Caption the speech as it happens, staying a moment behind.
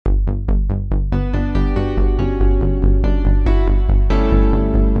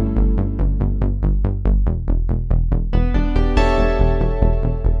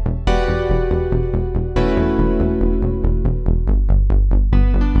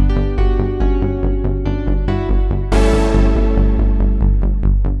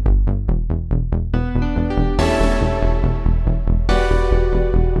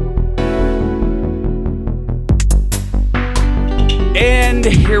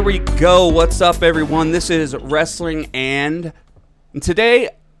Here we go. What's up, everyone? This is Wrestling and today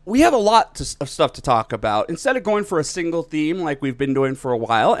we have a lot of stuff to talk about. Instead of going for a single theme like we've been doing for a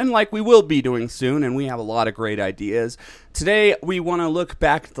while and like we will be doing soon, and we have a lot of great ideas, today we want to look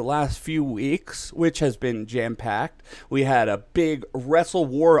back at the last few weeks, which has been jam-packed. We had a big Wrestle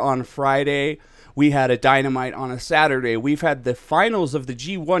War on Friday. We had a Dynamite on a Saturday. We've had the finals of the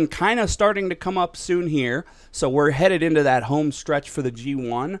G1 kind of starting to come up soon here. So we're headed into that home stretch for the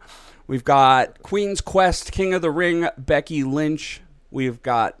G1. We've got Queen's Quest, King of the Ring, Becky Lynch. We've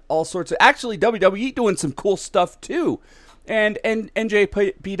got all sorts of... Actually, WWE doing some cool stuff too. And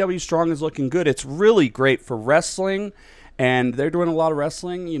NJPW Strong is looking good. It's really great for wrestling. And they're doing a lot of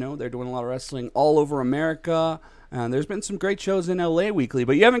wrestling. You know, they're doing a lot of wrestling all over America. There's been some great shows in LA weekly,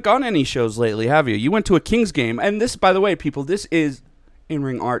 but you haven't gone to any shows lately, have you? You went to a Kings game, and this, by the way, people, this is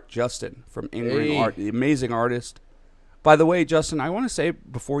In-Ring Art Justin from In-Ring Art, the amazing artist. By the way, Justin, I want to say,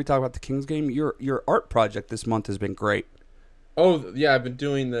 before we talk about the Kings game, your art project this month has been great. Oh, yeah, I've been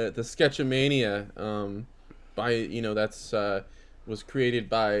doing the Sketchamania, that's was created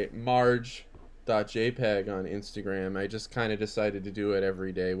by Marge.jpg on Instagram. I just kind of decided to do it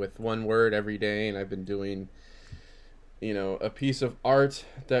every day with one word every day, and I've been doing... a piece of art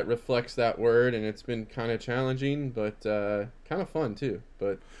that reflects that word, and it's been kind of challenging, but kind of fun too.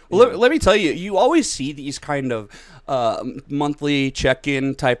 But let me tell you, you always see these kind of monthly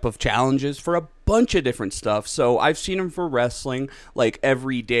check-in type of challenges for a bunch of different stuff. So I've seen them for wrestling, like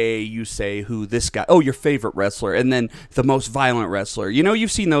every day you say who this guy, your favorite wrestler, and then the most violent wrestler.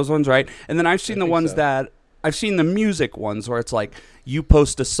 You've seen those ones, right? And then I've seen the ones that I've seen the music ones where it's like you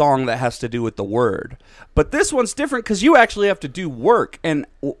post a song that has to do with the word. But this one's different because you actually have to do work. And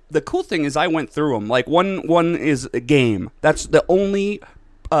the cool thing is I went through them. Like one is a game. That's the only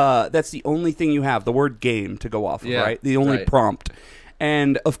thing you have, the word game to go off of, right? The only prompt.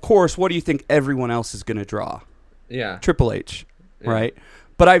 And of course, what do you think everyone else is going to draw? Yeah. Triple H, right?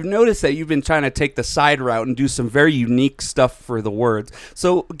 But I've noticed that you've been trying to take the side route and do some very unique stuff for the words.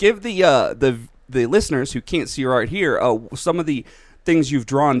 So give the listeners who can't see your art here, some of the things you've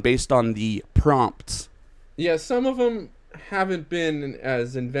drawn based on the prompts. Yeah, some of them haven't been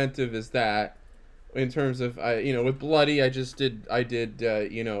as inventive as that. In terms of, with Bloody, I did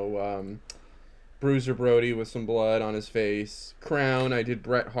Bruiser Brody with some blood on his face. Crown, I did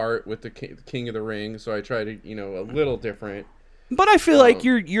Bret Hart with the King of the Ring, so I tried to, a little different. But I feel like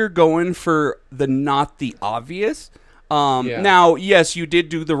you're going for the not the obvious. Now, yes, you did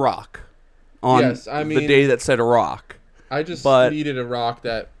do The Rock. The day that said a rock. I just needed a rock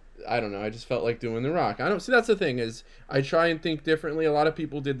that, I don't know, I just felt like doing the rock. See, that's the thing, is I try and think differently. A lot of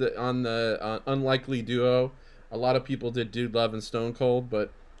people did on the Unlikely Duo. A lot of people did Dude Love and Stone Cold,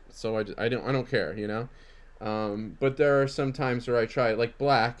 but so I don't care, But there are some times where I try, like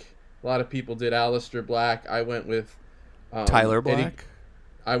Black. A lot of people did Aleister Black. I went with Tyler Black.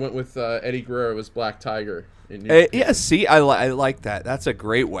 I went with Eddie Guerrero was Black Tiger in New Japan. Yeah, see, I like that. That's a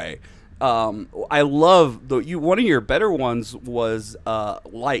great way. I love one of your better ones was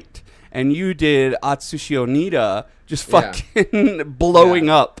Light, and you did Atsushi Onita just fucking blowing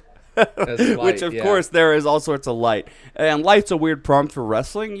up. Light, which of course there is all sorts of light, and Light's a weird prompt for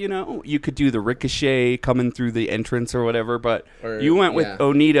wrestling. You could do the Ricochet coming through the entrance or whatever, but you went with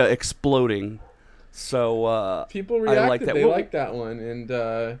Onita exploding. So people reacted. They liked that one,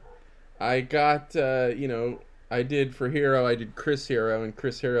 and I got I did for Hero. I did Chris Hero, and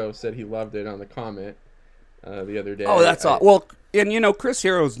Chris Hero said he loved it on the comment the other day. Oh, that's awesome. Well, and Chris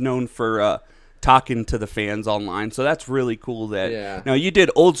Hero's known for talking to the fans online, so that's really cool. Now you did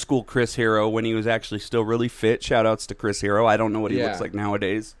old school Chris Hero when he was actually still really fit. Shout outs to Chris Hero. I don't know what he looks like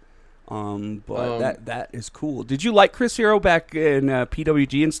nowadays, but that is cool. Did you like Chris Hero back in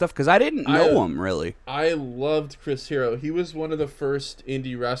PWG and stuff? Because I didn't know him really. I loved Chris Hero. He was one of the first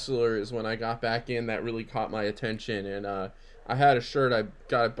indie wrestlers when I got back in that really caught my attention. And I had a shirt.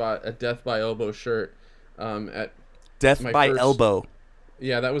 I bought a Death by Elbow shirt at Death by Elbow.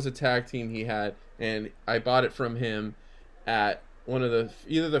 Yeah, that was a tag team he had, and I bought it from him at one of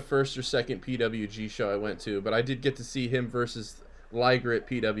either the first or second PWG show I went to. But I did get to see him versus Liger at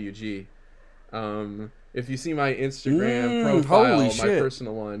PWG. If you see my Instagram profile, my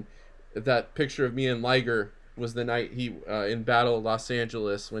personal one, that picture of me and Liger was the night he in Battle of Los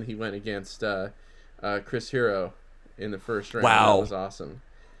Angeles when he went against Chris Hero in the first round. Wow, that was awesome.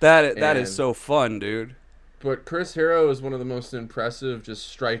 That is so fun, dude. But Chris Hero is one of the most impressive just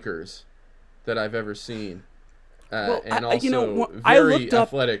strikers that I've ever seen, and also very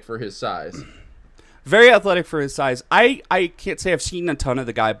athletic for his size. Very athletic for his size. I can't say I've seen a ton of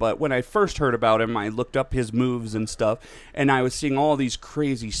the guy, but when I first heard about him, I looked up his moves and stuff, and I was seeing all these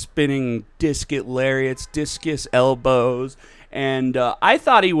crazy spinning discus lariats, discus elbows, and I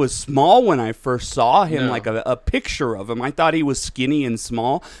thought he was small when I first saw him, No. like a picture of him. I thought he was skinny and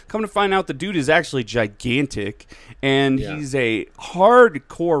small. Come to find out, the dude is actually gigantic, and Yeah. he's a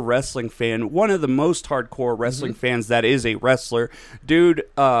hardcore wrestling fan, one of the most hardcore wrestling fans that is a wrestler. Dude,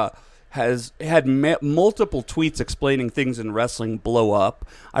 has had multiple tweets explaining things in wrestling blow up.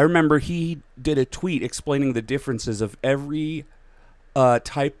 I remember he did a tweet explaining the differences of every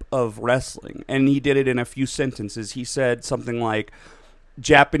type of wrestling, and he did it in a few sentences. He said something like,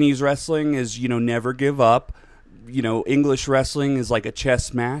 Japanese wrestling is, never give up. English wrestling is like a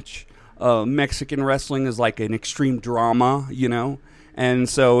chess match. Mexican wrestling is like an extreme drama, And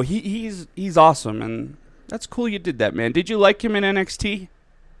so he's awesome, and that's cool you did that, man. Did you like him in NXT?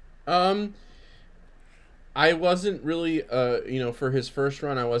 I wasn't really, for his first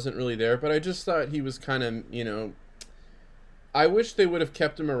run, I wasn't really there, but I just thought he was kind of, I wish they would have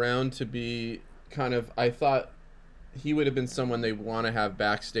kept him around to be kind of, I thought he would have been someone they want to have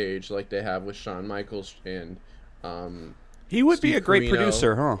backstage like they have with Shawn Michaels and, he would be Steve a great Corino.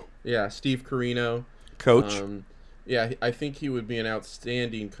 producer, huh? Yeah, Steve Carino. Coach. Yeah, I think he would be an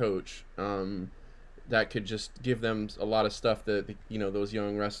outstanding coach. That could just give them a lot of stuff that those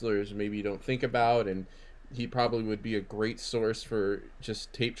young wrestlers maybe don't think about, and he probably would be a great source for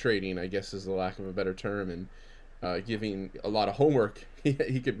just tape trading, I guess is the lack of a better term, and giving a lot of homework.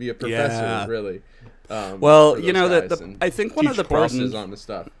 He could be a professor, Yeah. really. Well, for those guys and I think one of teach the courses problems on the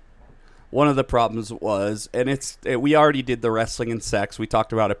stuff. One of the problems was, and we already did the wrestling and sex. We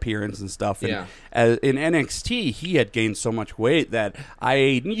talked about appearance and stuff. And in NXT, he had gained so much weight that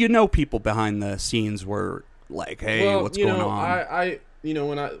people behind the scenes were like, "Hey, what's going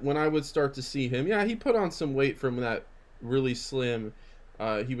on?" When I would start to see him, he put on some weight from that really slim.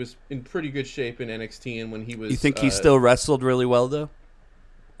 He was in pretty good shape in NXT, and when he was, You think he still wrestled really well, though?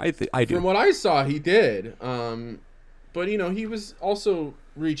 I do. From what I saw, he did. But he was also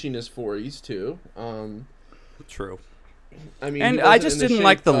reaching his 40s too. True. I mean, And he I wasn't just in didn't shape,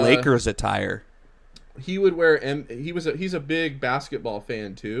 like the Lakers attire. He would wear he's a big basketball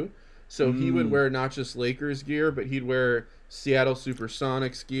fan too. So he would wear not just Lakers gear, but he'd wear Seattle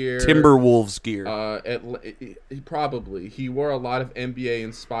Supersonics gear, Timberwolves gear. He wore a lot of NBA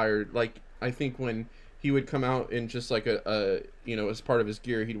inspired. Like, I think when he would come out in just like as part of his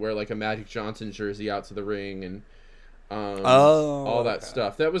gear, he'd wear like a Magic Johnson jersey out to the ring and all that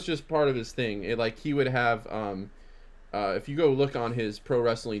stuff. That was just part of his thing. He would have if you go look on his pro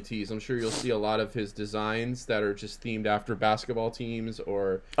wrestling tees, I'm sure you'll see a lot of his designs that are just themed after basketball teams.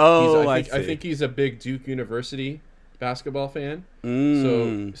 Or I think he's a big Duke University basketball fan.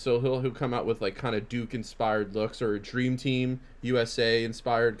 So he'll come out with like kind of Duke inspired looks or Dream Team USA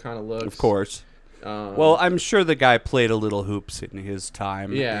inspired kind of looks. Of course. Well, I'm sure the guy played a little hoops in his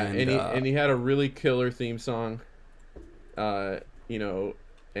time. Yeah, and he had a really killer theme song.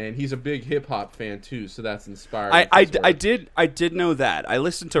 And he's a big hip hop fan too, so that's inspired. I did know that. I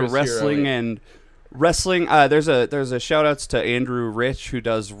listened to Chris wrestling Hero. and wrestling. There's a shout outs to Andrew Rich who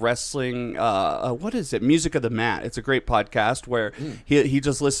does wrestling. What is it? Music of the Mat. It's a great podcast where he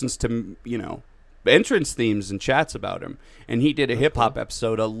just listens to entrance themes and chats about him. And he did a hip hop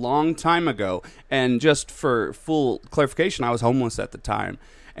episode a long time ago. And just for full clarification, I was homeless at the time.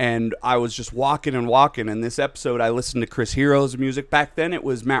 And I was just walking. And this episode, I listened to Chris Hero's music. Back then, it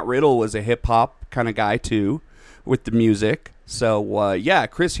was Matt Riddle was a hip hop kind of guy too, with the music. So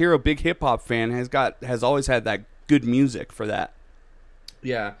Chris Hero, big hip hop fan, has always had that good music for that.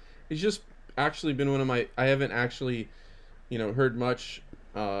 Yeah, he's just actually been one of my. I haven't actually, heard much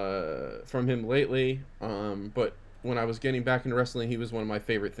from him lately. But when I was getting back into wrestling, he was one of my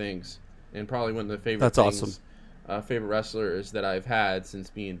favorite things, and probably one of the favorite. That's awesome. Favorite wrestlers that I've had since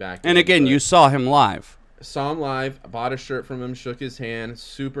being back. And again, you saw him live. Saw him live. Bought a shirt from him. Shook his hand.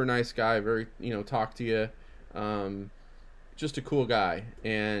 Super nice guy. Very talk to you. Just a cool guy.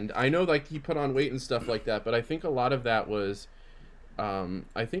 And I know he put on weight and stuff like that. But I think a lot of that was.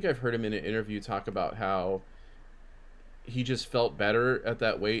 I think I've heard him in an interview talk about how he just felt better at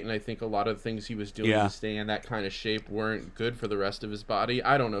that weight, and I think a lot of the things he was doing to stay in that kind of shape weren't good for the rest of his body.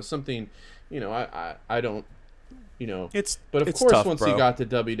 I don't know, something, I don't. But of course, tough, once bro. he got to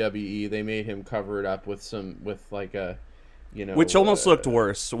WWE, they made him cover it up with like a, which almost looked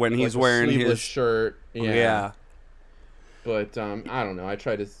worse when he's wearing sleeveless his shirt. Yeah. But I don't know. I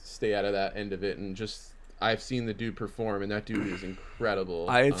try to stay out of that end of it, and just I've seen the dude perform, and that dude is incredible.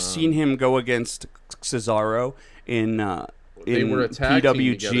 I've seen him go against Cesaro in they were a tag team together,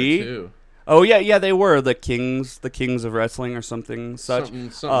 PWG. too. Oh yeah, they were the kings of wrestling or something such.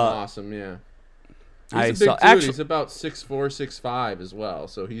 Something awesome, yeah. He's I a big saw dude. actually. He's about 6'4", 6'5" as well.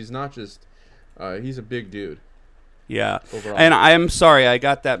 So he's not just he's a big dude. Yeah, overall. and I am sorry I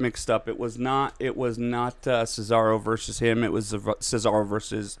got that mixed up. It was not Cesaro versus him. It was Cesaro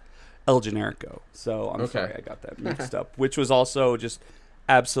versus El Generico. So I'm sorry I got that mixed up. Which was also just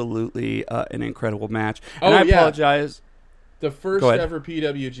absolutely an incredible match. And I apologize. The first ever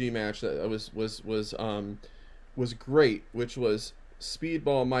PWG match that was great, which was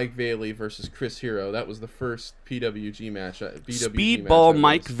Speedball Mike Bailey versus Chris Hero. That was the first PWG match. Speedball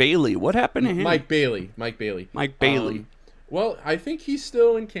Mike Bailey. What happened to him? Mike Bailey. Well, I think he's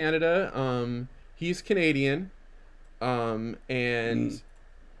still in Canada. He's Canadian. And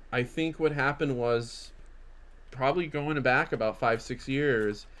I think what happened was, probably going back about 5-6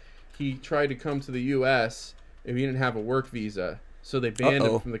 years, he tried to come to the U.S. and he didn't have a work visa. So they banned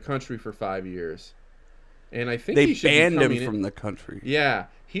him from the country for 5 years. And I think they banned him from the country. Yeah,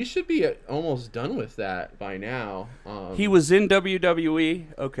 he should be almost done with that by now. He was in WWE.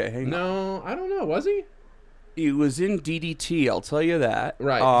 Okay, hang on. No, I don't know. Was he? He was in DDT. I'll tell you that.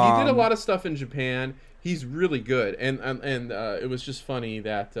 Right. He did a lot of stuff in Japan. He's really good, and it was just funny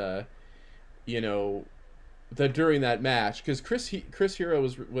that that during that match, because Chris Hero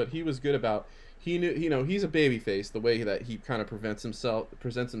was what he was good about. He knew, he's a babyface, the way that he kind of presents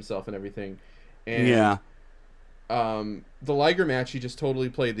himself and everything. And yeah. The Liger match, he just totally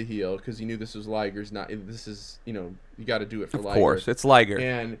played the heel because he knew this was Liger's. This is, you got to do it for Liger. Of course, it's Liger.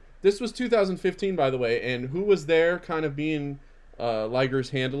 And this was 2015, by the way. And who was there, kind of being Liger's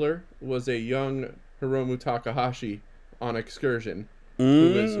handler, was a young Hiromu Takahashi on Excursion,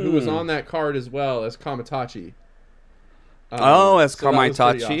 who was on that card as well as Kamitachi. As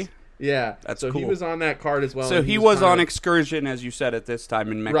Kamitachi. Awesome. Yeah, that's so cool. He was on that card as well. So he was on Excursion, as you said, at this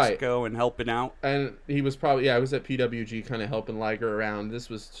time in Mexico, and helping out. And he was probably I was at PWG, kind of helping Liger around. This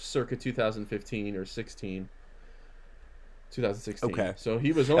was circa 2015 or 16, 2016. Okay, so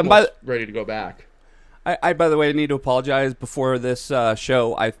he was almost ready to go back. I by the way, need to apologize. Before this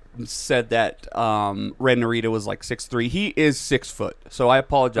show, I said that Ren Narita was like 6'3". He is 6 foot, so I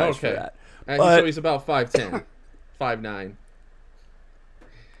apologize for that. So he's about 5'10", 5'9".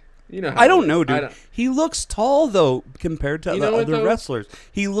 I don't know, dude. He looks tall, though, compared to the other wrestlers.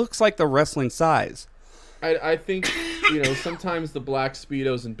 He looks like the wrestling size. I think, sometimes the black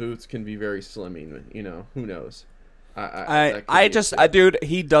Speedos and boots can be very slimming. Who knows? Dude,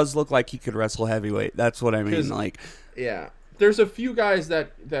 he does look like he could wrestle heavyweight. That's what I mean. Like, yeah. There's a few guys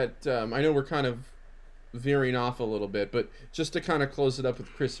that I know we're kind of veering off a little bit, but just to kind of close it up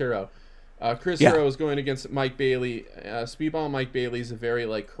with Chris Hero. Chris Hero is going against Mike Bailey. Speedball Mike Bailey is a very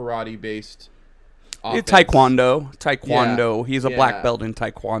karate-based offense. Taekwondo. Yeah. He's a black belt in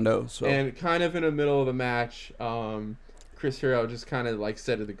Taekwondo. So. And kind of in the middle of the match, Chris Hero just kind of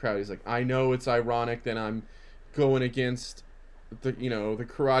said to the crowd, he's like, I know it's ironic that I'm going against the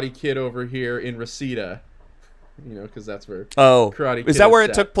Karate Kid over here in Reseda. Because that's where Karate Kid is that where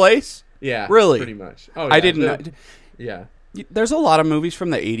it took place? Yeah. Really? Pretty much. Oh, yeah. I didn't know. Yeah. There's a lot of movies from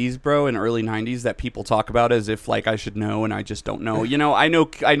the 80s, bro, and early 90s that people talk about as if I should know, and I just don't know. I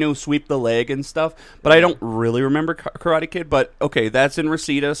know Sweep the Leg and stuff, but I don't really remember Karate Kid. But okay, that's in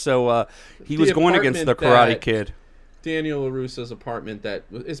Reseda, so he was going against the Karate Kid. Daniel LaRusso's apartment that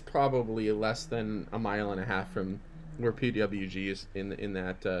is probably less than a mile and a half from where PWG is in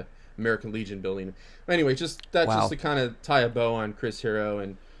that American Legion building. Anyway, just to kind of tie a bow on Chris Hero,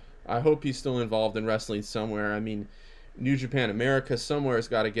 and I hope he's still involved in wrestling somewhere. I mean, New Japan America somewhere has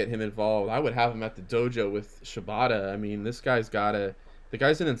got to get him involved. I would have him at the dojo with Shibata. I mean, this guy's the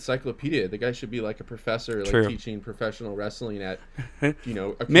guy's an encyclopedia. The guy should be like a professor, teaching professional wrestling at, a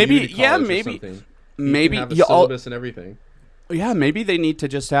community college or something. Maybe have a syllabus and everything. Yeah, maybe they need to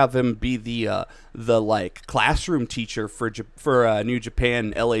just have him be the classroom teacher for New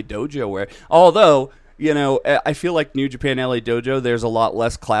Japan LA Dojo. Where although I feel like New Japan LA Dojo, there's a lot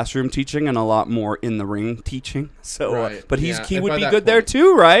less classroom teaching and a lot more in the ring teaching. So, but he would be good there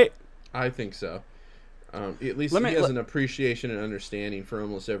too, right? I think so. At least he has an appreciation and understanding for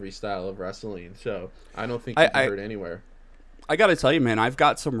almost every style of wrestling. So I don't think he's hurt anywhere. I got to tell you, man, I've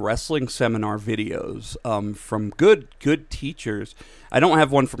got some wrestling seminar videos from good teachers. I don't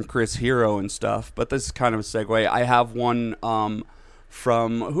have one from Chris Hero and stuff, but this is kind of a segue. I have one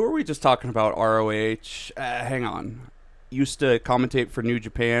from, who are we just talking about, ROH? Hang on. Used to commentate for New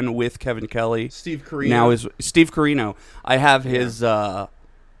Japan with Kevin Kelly. Steve Corino. Now is Steve Corino. I have his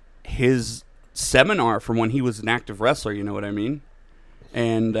seminar from when he was an active wrestler, you know what I mean?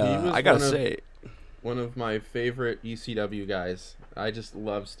 And I got to say... one of my favorite ECW guys. I just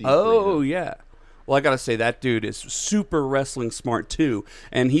love Steve Oh Corino. yeah. Well, I gotta say that dude is super wrestling smart too,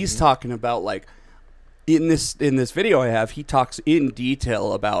 and he's talking about like in this video I have, he talks in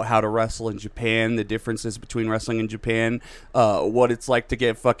detail about how to wrestle in Japan, the differences between wrestling in Japan, what it's like to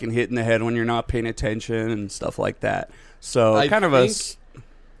get fucking hit in the head when you're not paying attention and stuff like that. So I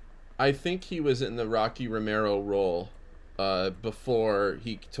think he was in the Rocky Romero role before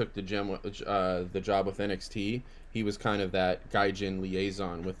he took the job with NXT. He was kind of that gaijin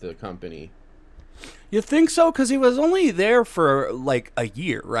liaison with the company. You think so? Because he was only there for like a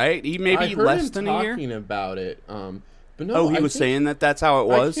year, right? He maybe less than a year. Talking about it, but no. Oh, he was saying that that's how it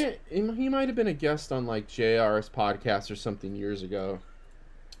was. He might have been a guest on like JR's podcast or something years ago,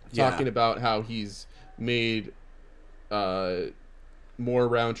 talking about how he's made more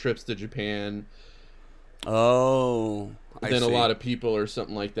round trips to Japan. Oh, than a lot of people or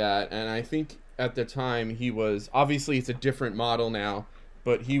something like that. And I think at the time he was, obviously it's a different model now,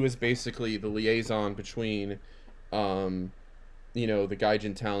 but he was basically the liaison between, the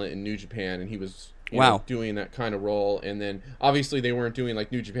gaijin talent in New Japan, and he was doing that kind of role. And then obviously they weren't doing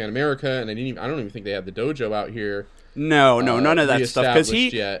like New Japan America, and I don't even think they had the dojo out here. No, none of that stuff. Because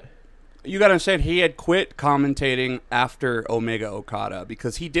you gotta understand, he had quit commentating after Omega Okada,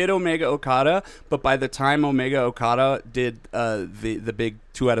 because he did Omega Okada, but by the time Omega Okada did the big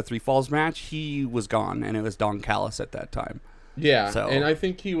 2 out of 3 falls match, he was gone, and it was Don Callis at that time. Yeah, and I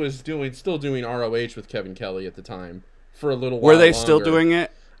think he was still doing ROH with Kevin Kelly at the time for a little while. Were they still doing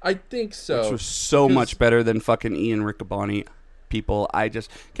it? I think so. Which was so much better than fucking Ian Riccaboni. People,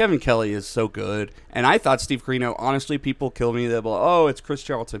 Kevin Kelly is so good, and I thought Steve Corino, honestly, people kill me, they'll be like, oh, it's Chris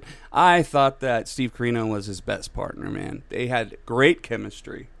Charlton. I thought that Steve Corino was his best partner, man. They had great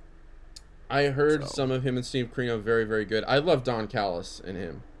chemistry. I heard some of him and Steve Corino very, very good. I love Don Callis and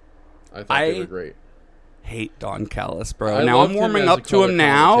him. I thought they were great. Hate Don Callis, bro. Now I'm warming up to him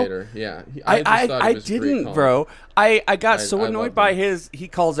now. Yeah, I didn't, bro. I got so annoyed by he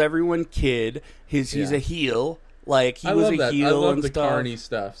calls everyone kid. He's a heel. Like he was a heel. I love and the stuff. carny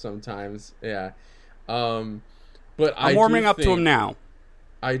stuff sometimes. Yeah, but I'm warming up to him now.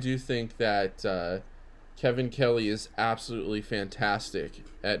 I do think that Kevin Kelly is absolutely fantastic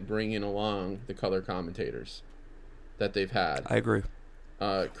at bringing along the color commentators that they've had. I agree.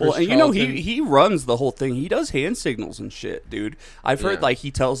 Chris and he runs the whole thing. He does hand signals and shit, dude. I've heard like he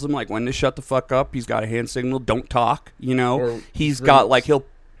tells them like when to shut the fuck up. He's got a hand signal, don't talk. Or he's got like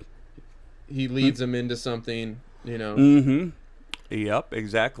he leads them into something. Mm-hmm. Yep,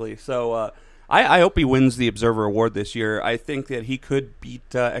 exactly. So I hope he wins the Observer Award this year. I think that he could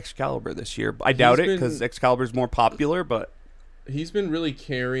beat Excalibur this year. I doubt it because Excalibur's more popular, but he's been really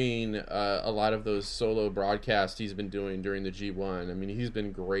carrying a lot of those solo broadcasts he's been doing during the G1. I mean, he's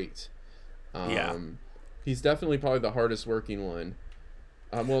been great. He's definitely probably the hardest working one.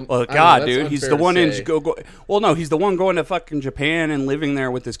 God, dude, he's the one he's the one going to fucking Japan and living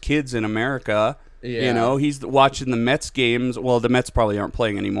there with his kids in America. Yeah. He's watching the Mets games. Well, the Mets probably aren't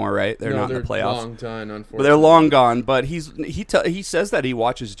playing anymore, right? They're not in the playoffs. They're long done, unfortunately. But they're long gone. But he says that he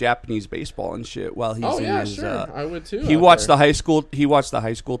watches Japanese baseball and shit while he's in his. Sure. I would too. He watched the high school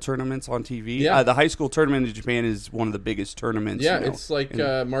tournaments on TV. Yeah. The high school tournament in Japan is one of the biggest tournaments. Yeah, it's like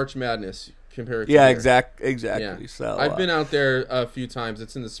March Madness compared to exactly. Yeah. So I've been out there a few times.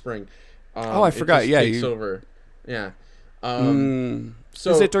 It's in the spring. I forgot. It takes over. Yeah.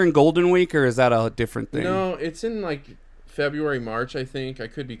 So is it during Golden Week or is that a different thing? No, it's in like February, March, I think. I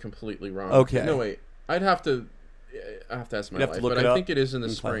could be completely wrong. Okay. No, wait. I have to ask my wife, but I think it is in the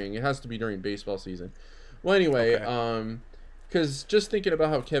spring. It has to be during baseball season. Well, anyway, because just thinking about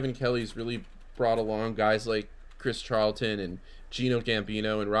how Kevin Kelly's really brought along guys like Chris Charlton and Gino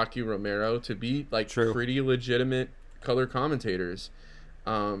Gambino and Rocky Romero to be like pretty legitimate color commentators.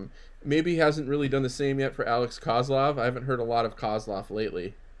 Maybe he hasn't really done the same yet for Alex Kozlov. I haven't heard a lot of Kozlov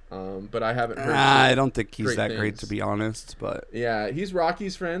lately, but I haven't heard I don't think he's that great, to be honest. But yeah, he's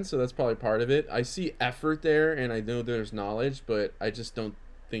Rocky's friend, so that's probably part of it. I see effort there, and I know there's knowledge, but I just don't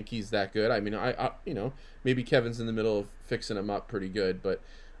think he's that good. I mean, I maybe Kevin's in the middle of fixing him up pretty good, but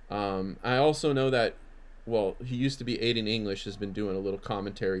I also know that, well, he used to be Aiden English, has been doing a little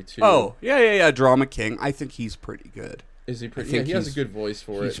commentary too. Oh, yeah, Drama King. I think he's pretty good. Is he pretty? Yeah, he has a good voice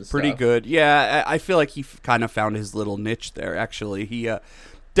for it. He's pretty good. Yeah, I feel like he kind of found his little niche there. Actually, he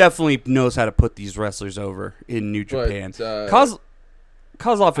definitely knows how to put these wrestlers over in New Japan.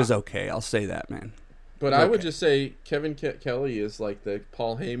 Kozlov is okay. I'll say that, man. But I would just say Kevin Kelly is like the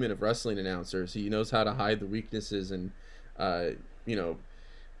Paul Heyman of wrestling announcers. He knows how to hide the weaknesses and,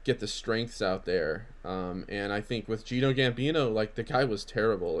 get the strengths out there. And I think with Gino Gambino, like, the guy was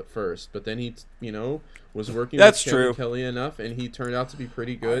terrible at first, but then he, was working That's with Kevin true. Kelly enough, and he turned out to be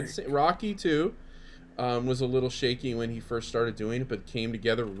pretty good. Rocky, too, was a little shaky when he first started doing it, but came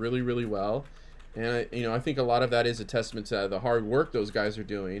together really, really well. And, I think a lot of that is a testament to the hard work those guys are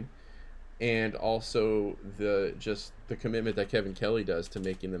doing, and also the commitment that Kevin Kelly does to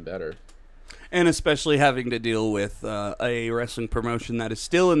making them better. And especially having to deal with a wrestling promotion that is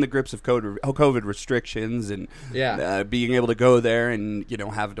still in the grips of COVID restrictions, and being able to go there and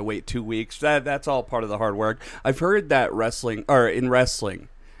having to wait 2 weeks. That's all part of the hard work. I've heard that in wrestling,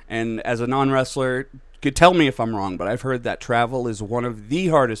 and as a non-wrestler, could tell me if I'm wrong, but I've heard that travel is one of the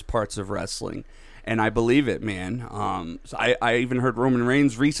hardest parts of wrestling, and I believe it, man. So I even heard Roman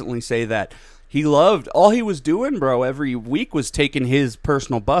Reigns recently say that he loved all he was doing, bro. Every week was taking his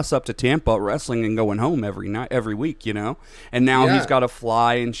personal bus up to Tampa, wrestling, and going home every week, And now he's got to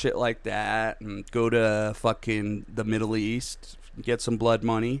fly and shit like that, and go to fucking the Middle East, get some blood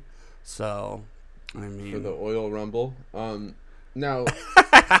money. So, I mean, for the Oil Rumble. Now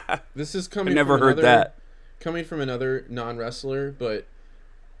this is coming. I never heard that. Coming from another non-wrestler, but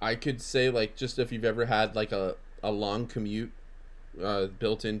I could say, like, just if you've ever had like a long commute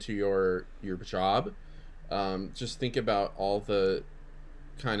built into your job, just think about all the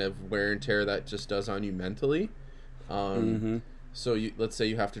kind of wear and tear that just does on you mentally. So let's say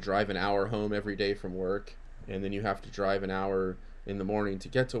you have to drive an hour home every day from work, and then you have to drive an hour in the morning to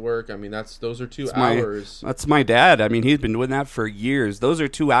get to work. I mean, those are 2 hours. That's my dad. I mean, he's been doing that for years. Those are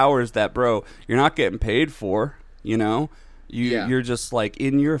 2 hours that, bro, you're not getting paid for. You're just like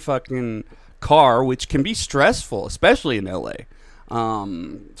in your fucking car, which can be stressful, especially in LA. I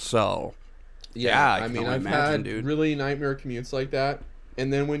mean, I've had really nightmare commutes like that,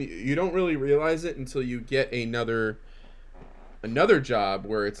 and then when you don't really realize it until you get another job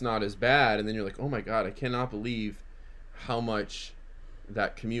where it's not as bad, and then you're like, oh my god, I cannot believe how much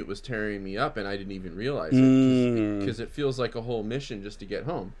that commute was tearing me up, and I didn't even realize it, because it feels like a whole mission just to get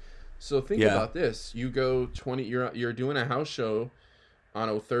home. So think about this: you go you're doing a house show on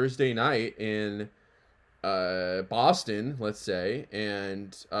a Thursday night in Boston, let's say,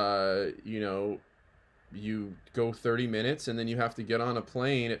 and you go 30 minutes, and then you have to get on a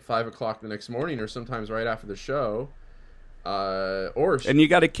plane at 5:00 the next morning, or sometimes right after the show, and you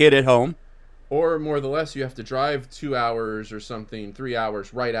got a kid at home, or more or less you have to drive 2 hours or something, 3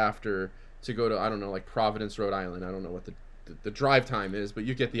 hours right after to go to, I don't know, like Providence, Rhode Island. I don't know what the drive time is, but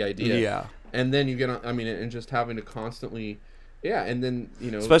you get the idea. Yeah. And then you get on, and just having to constantly. Yeah, and then,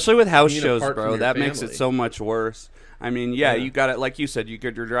 especially with house shows, bro, that makes it so much worse. I mean, you got it, like you said, you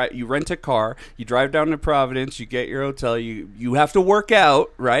rent a car, you drive down to Providence, you get your hotel, you have to work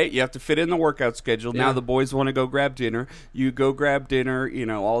out, right? You have to fit in the workout schedule. Yeah. Now the boys want to go grab dinner. You go grab dinner,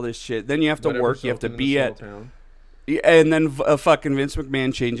 all this shit. Then you have to work, you have to be at town. And then fucking Vince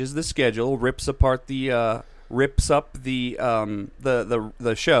McMahon changes the schedule, rips up the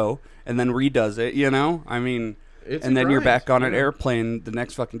show, and then redoes it, I mean, and then you're back on an airplane the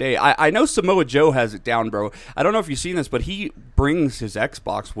next fucking day. I know Samoa Joe has it down, bro. I don't know if you've seen this, but he brings his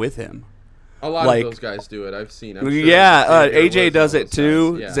Xbox with him. A lot of those guys do it. I've seen. AJ does it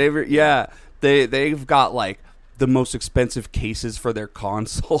too. Yeah. Xavier, they've got like the most expensive cases for their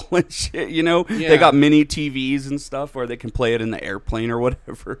console and shit. They got mini TVs and stuff where they can play it in the airplane or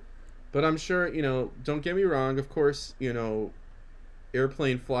whatever. But I'm sure, don't get me wrong. Of course,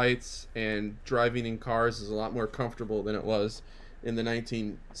 airplane flights and driving in cars is a lot more comfortable than it was in the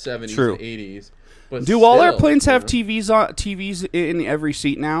 1970s and 80s. But do all airplanes have TVs in every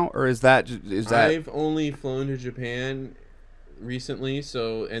seat now, or is that? I've only flown to Japan recently,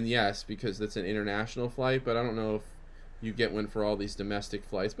 yes, because that's an international flight. But I don't know if you get one for all these domestic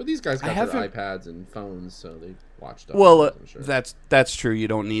flights. But these guys got their iPads and phones, so they watch stuff. Well, I'm sure. That's true. You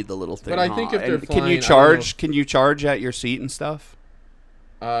don't need the little thing. But I think if they're flying, can you charge at your seat and stuff?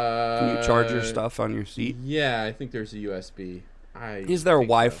 Can you charge your stuff on your seat? Yeah, I think there's a USB. Is there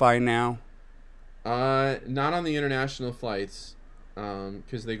Wi-Fi now? Not on the international flights,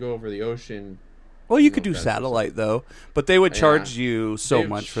 because they go over the ocean. Well, you could do satellite though, but they would charge you so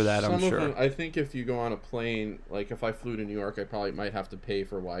much for that. I'm sure. I think if you go on a plane, like if I flew to New York, I probably might have to pay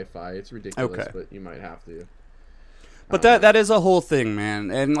for Wi-Fi. It's ridiculous, but you might have to. But that is a whole thing,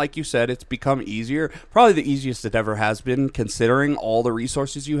 man. And like you said, it's become easier. Probably the easiest it ever has been, considering all the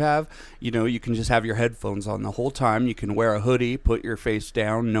resources you have. You can just have your headphones on the whole time. You can wear a hoodie, put your face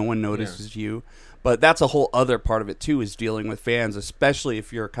down. No one notices you. But that's a whole other part of it, too, is dealing with fans, especially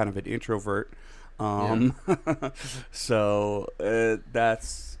if you're kind of an introvert. So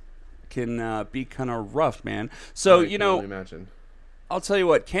that's can be kind of rough, man. So, I can only imagine. I'll tell you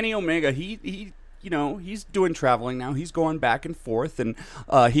what, Kenny Omega, he he's doing traveling now. He's going back and forth, and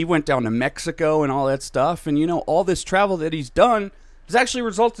he went down to Mexico and all that stuff. And all this travel that he's done has actually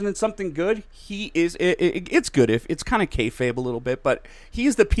resulted in something good. It's good if it's kind of kayfabe a little bit, but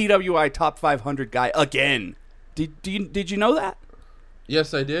he's the PWI top 500 guy again. Did you know that?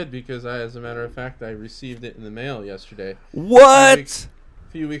 Yes, I did, because as a matter of fact, I received it in the mail yesterday. What?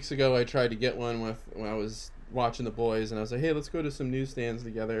 A few weeks ago, I tried to get one when I was watching The Boys, and I was like, hey, let's go to some newsstands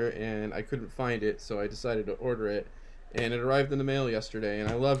together, and I couldn't find it, so I decided to order it, and it arrived in the mail yesterday, and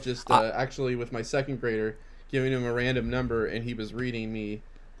I love just actually with my second grader, giving him a random number, and he was reading me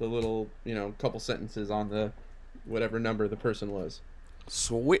the little, couple sentences on the whatever number the person was.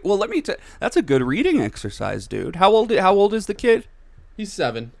 Sweet. Well, that's a good reading exercise, dude. How old is the kid? He's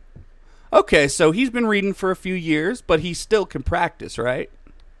 7. Okay, so he's been reading for a few years, but he still can practice, right?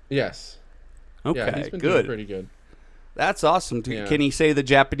 Yes. Okay, yeah, he's been good. Doing pretty good. That's awesome. Yeah. Can he say the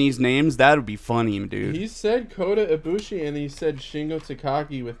Japanese names? That would be funny, dude. He said Kota Ibushi, and he said Shingo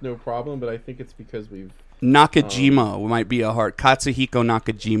Takagi with no problem, but I think it's because we've... Nakajima might be a hard... Katsuhiko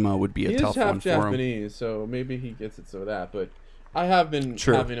Nakajima would be a tough one for him. He is half Japanese, so maybe he gets it so that, but I have been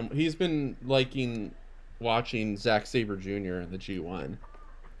having him... He's been liking watching Zack Sabre Jr. in the G1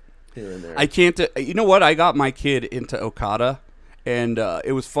 here and there. I can't... you know what? I got my kid into Okada, and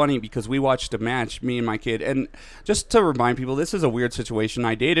it was funny because we watched a match, me and my kid, and just to remind people, this is a weird situation.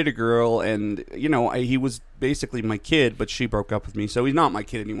 I dated a girl, and, he was basically my kid, but she broke up with me, so he's not my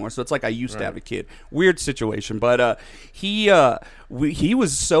kid anymore. So it's like I used to have a kid. Weird situation, but he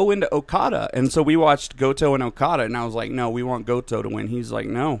was so into Okada, and so we watched Goto and Okada, and I was like, no, we want Goto to win. He's like,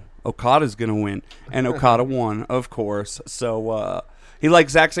 no, Okada's going to win, and Okada won, of course. So he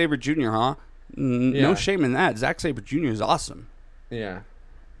likes Zack Sabre Jr., huh? No shame in that. Zack Sabre Jr. is awesome. Yeah.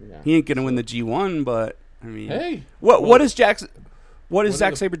 He ain't gonna win the G1, but I mean, hey, what is Zack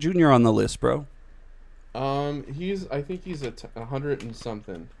Sabre Jr. on the list, bro? I think he's 100 and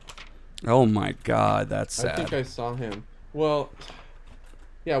something. Oh my God, that's sad. I think I saw him. Well,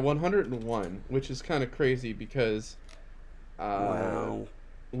 yeah, 101, which is kind of crazy because, wow.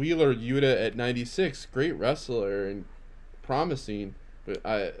 Wheeler Yuta at 96, great wrestler and promising, but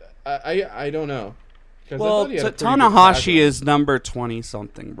I don't know. Well, Tanahashi is number 20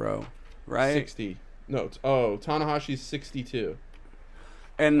 something, bro. Right? 60. No, Tanahashi's 62.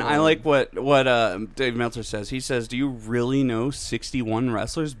 And I like what Dave Meltzer says. He says, "Do you really know 61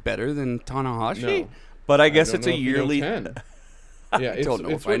 wrestlers better than Tanahashi?" No. But I guess it's a yearly. 10. Yeah, I don't know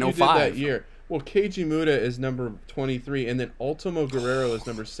it's if I know what 5 did that year. Well, Keiji Muda is number 23, and then Ultimo Guerrero is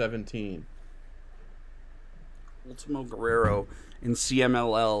number 17. Ultimo Guerrero in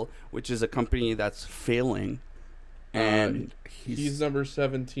CMLL, which is a company that's failing, and he's number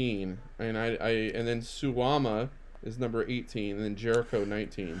 17, and and then Suwama is number 18, and then Jericho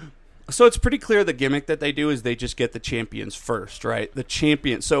 19. So it's pretty clear the gimmick that they do is they just get the champions first, right? The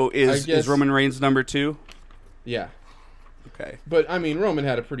champion. So is Roman Reigns number 2? Yeah. Okay. But I mean, Roman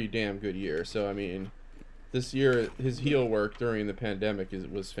had a pretty damn good year, so I mean, this year his heel work during the pandemic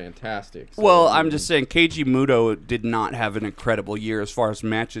was fantastic. So, well, I'm just saying Keiji Muto did not have an incredible year as far as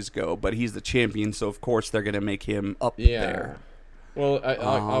matches go, but he's the champion, so of course they're going to make him up there. Well,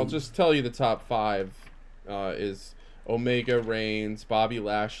 I'll just tell you the top 5 is Omega, Reigns, Bobby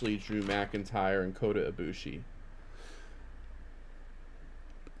Lashley, Drew McIntyre, and Kota Ibushi.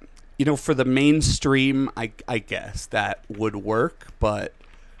 For the mainstream, I guess that would work, but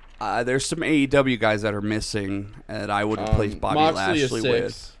there's some AEW guys that are missing that I would replace Bobby Lashley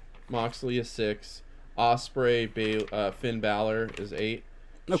with. Moxley is 6. Ospreay, Finn Balor is 8.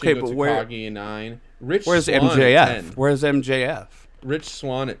 Okay, Shingo but Takagi 9. Where's Swann MJF? At 10. Where's MJF? Rich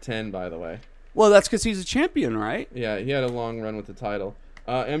Swann at 10, by the way. Well, that's because he's a champion, right? Yeah, he had a long run with the title.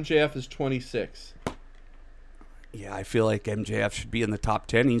 MJF is 26. Yeah, I feel like MJF should be in the top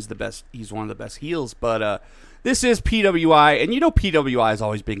 10. He's the best. He's one of the best heels. But this is PWI, and PWI has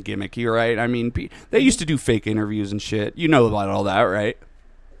always been gimmicky, right? I mean, they used to do fake interviews and shit. You know about all that, right?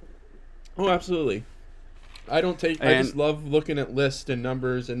 Oh, absolutely. I just love looking at lists and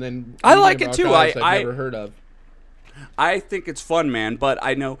numbers, and then I like it too. I've never heard of. I think it's fun, man. But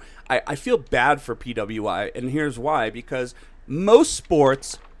I know I feel bad for PWI, and here's why: because most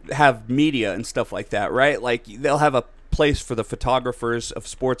sports have media and stuff like that, right? Like they'll have a place for the photographers of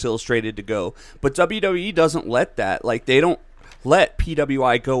Sports Illustrated to go, but WWE doesn't let that. Like they don't let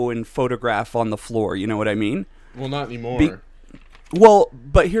PWI go and photograph on the floor. You know what I mean? Well, not anymore.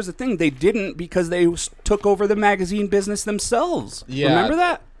 But here's the thing: they didn't because they took over the magazine business themselves. Yeah, remember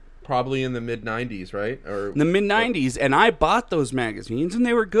that? probably in the mid '90s, right? Or in the mid '90s, and I bought those magazines, and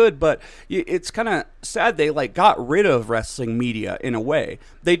they were good. But it's kind of sad they like got rid of wrestling media in a way.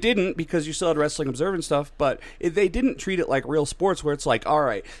 They didn't, because you still had Wrestling Observer and stuff, but they didn't treat it like real sports, where it's like, all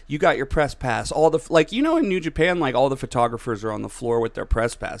right, you got your press pass, all the like, you know, in New Japan, like all the photographers are on the floor with their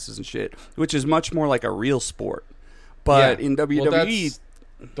press passes and shit, which is much more like a real sport. But in WWE,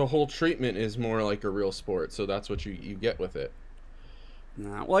 the whole treatment is more like a real sport, so that's what you get with it.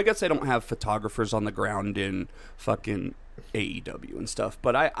 nah, well, I guess they don't have photographers on the ground in fucking AEW and stuff,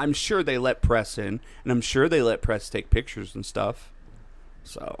 but I'm sure they let press in, and I'm sure they let press take pictures and stuff.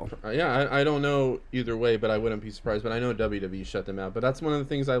 So yeah, I don't know either way, but I wouldn't be surprised. But I know WWE shut them out. But that's one of the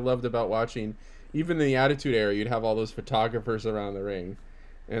things I loved about watching. Even in the Attitude Era, you'd have all those photographers around the ring,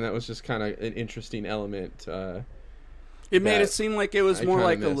 and that was just kind of an interesting element. It made it seem like it was more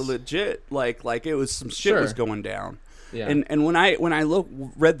like a legit, like it was some shit was going down. Yeah. And when I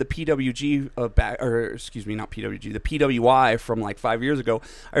read the PWG not PWG, the PWI from like 5 years ago,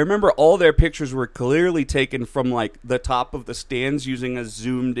 I remember all their pictures were clearly taken from like the top of the stands using a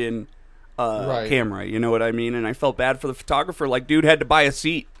zoomed in camera. You know what I mean? And I felt bad for the photographer. Like, dude had to buy a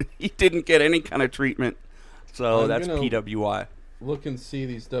seat. He didn't get any kind of treatment. So that's PWI. Look and see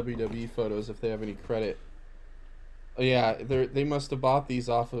these WWE photos if they have any credit. Yeah, they must have bought these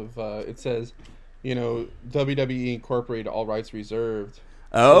off of. It says, you know, WWE Incorporated, all rights reserved.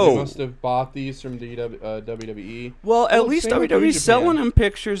 Oh, so they must have bought these from WWE. Well, at least WWE's selling them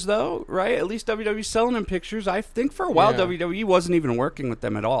pictures, though, right? At least WWE's selling them pictures. I think for a while WWE wasn't even working with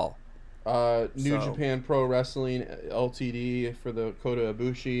them at all. New Japan Pro Wrestling Ltd. for the Kota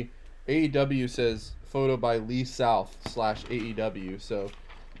Ibushi. AEW says photo by Lee South / AEW. So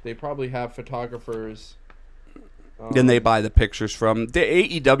they probably have photographers. Then they buy the pictures from the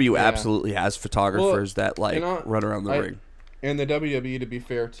AEW. Absolutely has photographers that like run around the ring. And the WWE, to be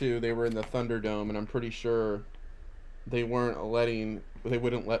fair too, they were in the Thunderdome, and I'm pretty sure they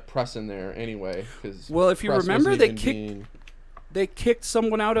wouldn't let press in there anyway. Well, if you remember, they kicked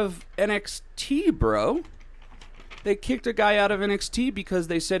someone out of NXT, bro. They kicked a guy out of NXT because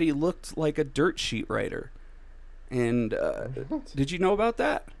they said he looked like a dirt sheet writer. And did you know about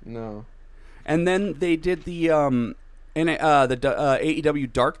that? No. And then they did the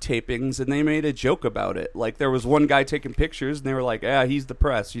AEW dark tapings, and they made a joke about it. Like, there was one guy taking pictures, and they were like, "Yeah, he's the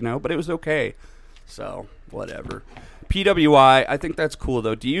press," you know. But it was okay. So whatever. PWI, I think that's cool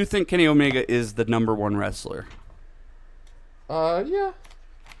though. Do you think Kenny Omega is the #1 wrestler? Yeah.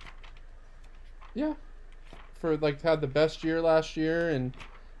 Yeah. For had the best year last year, and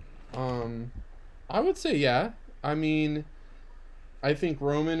I would say yeah. I mean, I think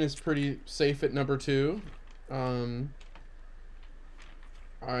Roman is pretty safe at #2.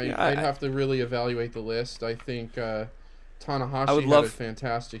 I'd have to really evaluate the list. I think Tanahashi had a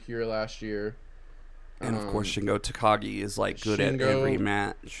fantastic year last year. And of course Shingo Takagi is like good at every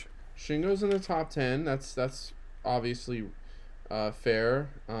match. Shingo's in the top 10. That's obviously fair.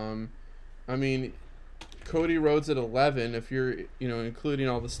 I mean, Cody Rhodes at 11 if you're, including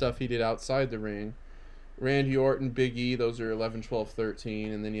all the stuff he did outside the ring. Randy Orton, Big E, those are 11, 12,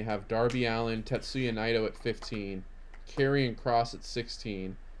 13. And then you have Darby Allin, Tetsuya Naito at 15. Karrion Kross at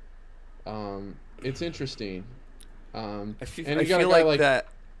 16. It's interesting. I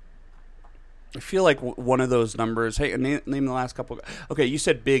feel like one of those numbers. Hey, name the last couple. Okay, you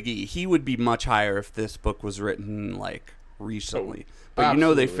said Big E. He would be much higher if this book was written like recently. But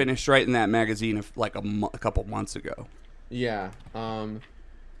absolutely. They finished writing that magazine like a couple months ago. Yeah.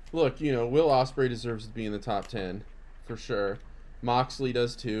 Look, Will Ospreay deserves to be in the top 10 for sure. Moxley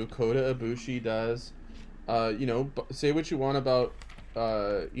does too. Kota Ibushi does. Say what you want about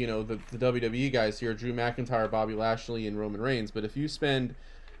the WWE guys here, Drew McIntyre, Bobby Lashley, and Roman Reigns, but if you spend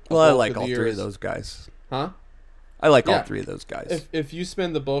I like all three of those guys. Huh? I like all three of those guys. If you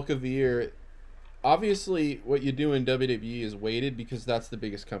spend the bulk of the year, obviously what you do in WWE is weighted because that's the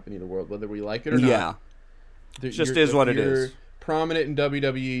biggest company in the world, whether we like it or not. Yeah. It just is what it is. Prominent in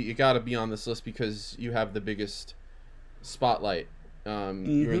WWE, you got to be on this list because you have the biggest spotlight.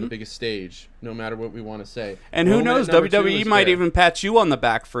 You're in the biggest stage, no matter what we want to say. And who knows, WWE might even pat you on the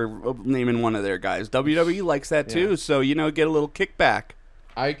back for naming one of their guys. WWE likes that too, so get a little kickback.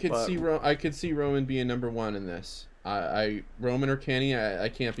 I could see Roman being #1 in this. Roman or Kenny, I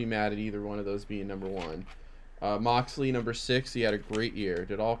can't be mad at either one of those being #1. Moxley #6, he had a great year,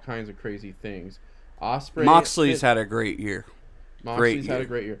 did all kinds of crazy things. Ospreay, Moxley's had a great year. Moxley's had a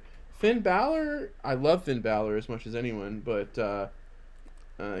great year. Finn Balor, I love Finn Balor as much as anyone, but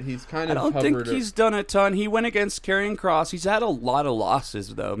he's kind of. I don't think he's done a ton. He went against Karrion Kross. He's had a lot of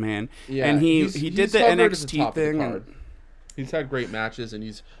losses though, man. Yeah, and he did the NXT thing. He's had great matches, and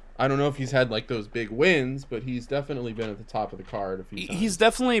I don't know if he's had like those big wins, but he's definitely been at the top of the card a few times. He's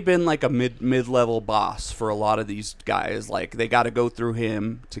definitely been like a mid-level boss for a lot of these guys. Like they got to go through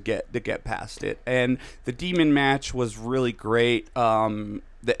him to get past it. And the Demon match was really great. The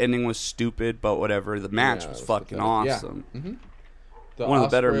ending was stupid, but whatever. The match was fucking awesome. Yeah. Mm-hmm. One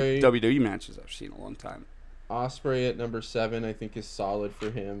of the better WWE matches I've seen in a long time. Ospreay at number 7, I think, is solid for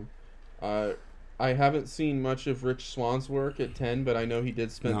him. I haven't seen much of Rich Swann's work at 10, but I know he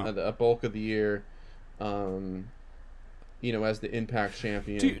did spend a bulk of the year, as the Impact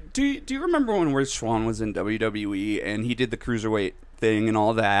champion. Do you remember when Rich Swann was in WWE and he did the cruiserweight thing and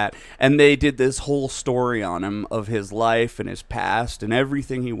all that, and they did this whole story on him of his life and his past and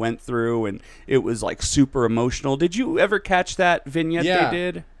everything he went through, and it was like super emotional. Did you ever catch that vignette they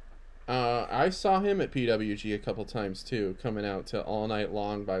did? I saw him at PWG a couple times too, coming out to All Night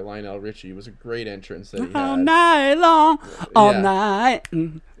Long by Lionel Richie. It was a great entrance that he had. All night long, all night.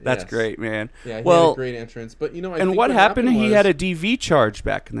 That's great, man. Yeah, he had a great entrance. But I think what happened? He had a DV charge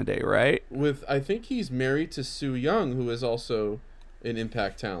back in the day, right? I think he's married to Sue Young, who is also an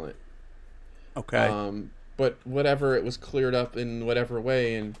Impact talent. Okay. But whatever, it was cleared up in whatever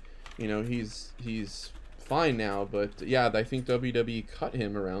way, and he's fine now. But yeah, I think WWE cut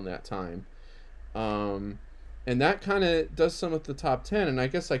him around that time, and that kind of does some of the top 10. And I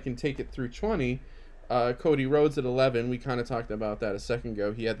guess I can take it through 20. Cody Rhodes at 11. We kind of talked about that a second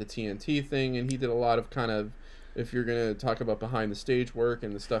ago. He had the TNT thing, and he did a lot of kind of, if you're gonna talk about behind the stage work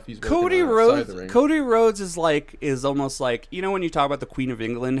and the stuff he's working on outside the ring. Cody Rhodes is almost like, when you talk about the Queen of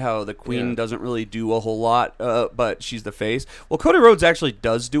England, how the Queen doesn't really do a whole lot, but she's the face. Well, Cody Rhodes actually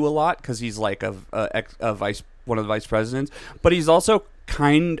does do a lot because he's like one of the vice presidents, but he's also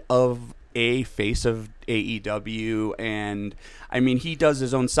kind of a face of AEW, and I mean he does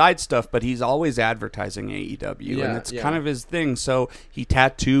his own side stuff, but he's always advertising AEW, and it's kind of his thing. So he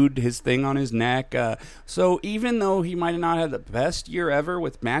tattooed his thing on his neck. So even though he might not have the best year ever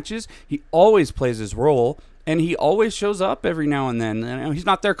with matches, he always plays his role, and he always shows up every now and then. And he's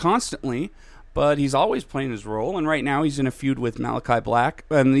not there constantly, but he's always playing his role. And right now he's in a feud with Malachi Black,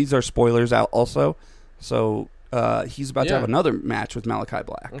 and these are spoilers out also. So he's about to have another match with Malachi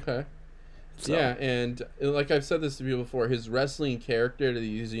Black. Okay. So. Yeah, and like I've said this to you before, his wrestling character that he's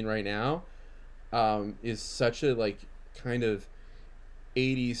using right now is such a kind of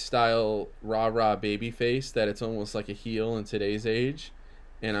 80s style rah-rah babyface that it's almost like a heel in today's age,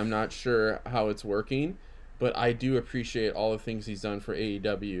 and I'm not sure how it's working, but I do appreciate all the things he's done for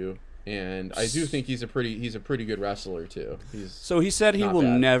AEW, and I do think he's a pretty good wrestler too. So he said he will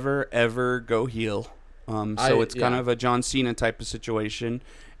never ever go heel. It's kind of a John Cena type of situation.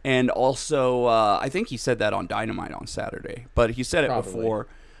 And also, I think he said that on Dynamite on Saturday, but he said it before.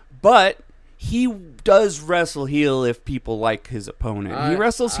 But he does wrestle heel if people like his opponent. He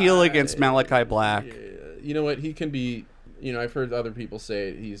wrestles heel against Malachi Black. You know what? He can be. I've heard other people say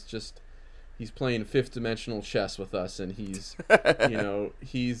it, he's playing fifth dimensional chess with us, and he's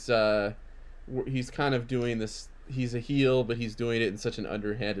he's kind of doing this. He's a heel, but he's doing it in such an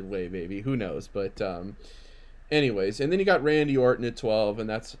underhanded way. Maybe, who knows? But. Anyways, and then you got Randy Orton at 12, and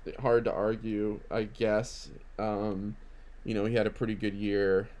that's hard to argue, I guess. He had a pretty good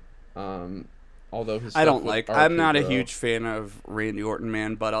year. Although his I'm not a huge fan of Randy Orton,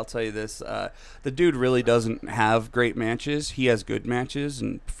 man, but I'll tell you this: the dude really doesn't have great matches. He has good matches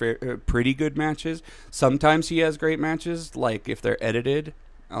and pretty good matches. Sometimes he has great matches, like if they're edited.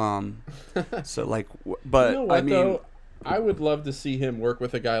 But you know what, though? I would love to see him work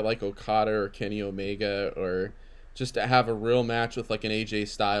with a guy like Okada or Kenny Omega, or just to have a real match with like an AJ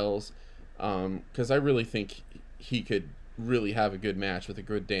Styles, because I really think he could really have a good match with a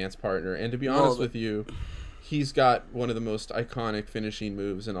good dance partner. And to be honest with you, he's got one of the most iconic finishing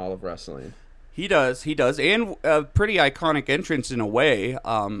moves in all of wrestling. He does, and a pretty iconic entrance in a way,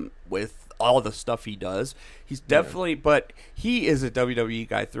 with all the stuff he does. He's definitely, but he is a WWE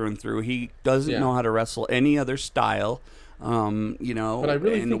guy through and through. He doesn't know how to wrestle any other style, But I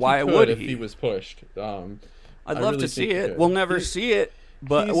really think he could if he was pushed. I'd love to see it. We'll never see it,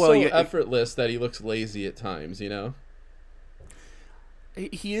 but he's so effortless that he looks lazy at times. He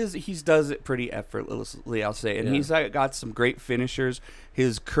is. He does it pretty effortlessly, I'll say, and he's got some great finishers.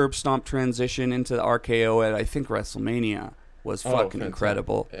 His curb stomp transition into the RKO at I think WrestleMania was fucking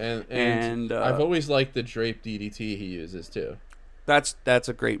incredible. And I've always liked the drape DDT he uses too. That's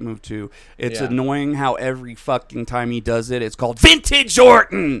a great move too. It's annoying how every fucking time he does it, it's called Vintage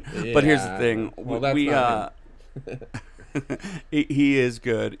Orton. Yeah. But here's the thing: well, that's not him. He is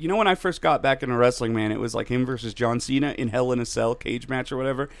good. You know, when I first got back into wrestling, man, it was like him versus John Cena in Hell in a Cell cage match or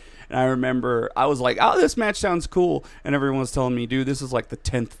whatever. And I remember I was like, "Oh, this match sounds cool," and everyone was telling me, "Dude, this is like the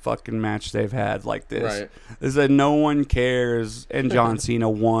 10th fucking match they've had like this." Right. They said no one cares, and John Cena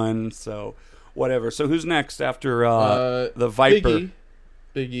won. So whatever. So who's next after the Viper?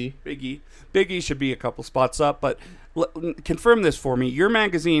 Biggie should be a couple spots up, but confirm this for me. Your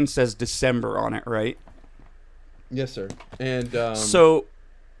magazine says December on it, right? Yes, sir. And so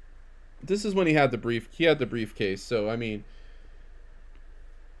this is when he had the briefcase. So I mean,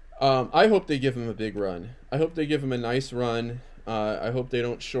 I hope they give him a big run. I hope they give him a nice run. I hope they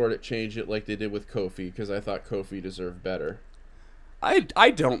don't change it like they did with Kofi, because I thought Kofi deserved better. I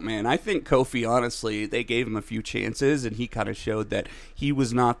don't, man. I think Kofi, honestly, they gave him a few chances, and he kind of showed that he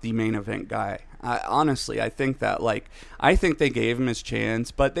was not the main event guy. I think that, I think they gave him his chance,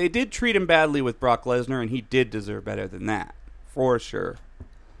 but they did treat him badly with Brock Lesnar, and he did deserve better than that, for sure.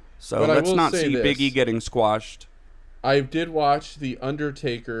 So let's not see Biggie getting squashed. I did watch The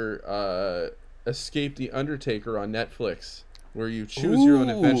Undertaker, Escape the Undertaker on Netflix, where you choose your own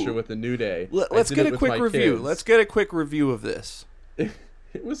adventure with the New Day. Let's get a quick review. Let's get a quick review of this.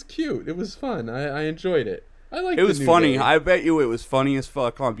 It was cute. It was fun. I enjoyed it. I liked it. It was funny. I bet you it was funny as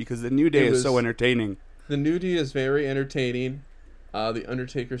fuck, huh? Because the New Day is so entertaining. The New Day is very entertaining. The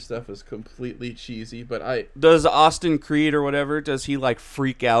Undertaker stuff is completely cheesy, but does Austin Creed or whatever? Does he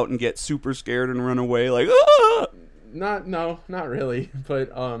freak out and get super scared and run away ah? Not really.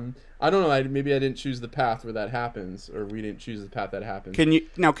 But I don't know. Maybe I didn't choose the path where that happens, or we didn't choose the path that happens. Can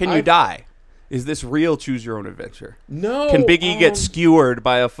you die? Is this real Choose Your Own Adventure? No. Can Biggie get skewered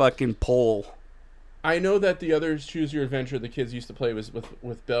by a fucking pole? I know that the other Choose Your Adventure the kids used to play was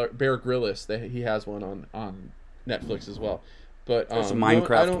with Bear Grylls. He has one on Netflix as well. But there's a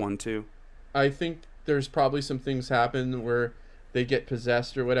Minecraft one too. I think there's probably some things happen where they get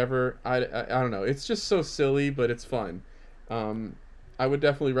possessed or whatever. I don't know. It's just so silly, but it's fun. I would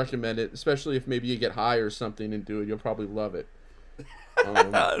definitely recommend it, especially if maybe you get high or something and do it. You'll probably love it.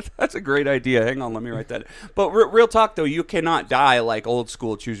 That's a great idea. Hang on, let me write that. But real talk though, you cannot die like old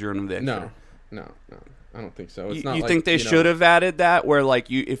school Choose Your Own Adventure. No, I don't think so. It's you think they should have added that, where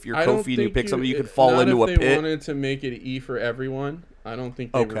if you're Kofi and you pick something, you could fall into a pit? If they wanted to make it E for everyone, I don't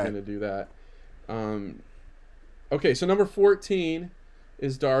think they were going to do that. Okay, so number 14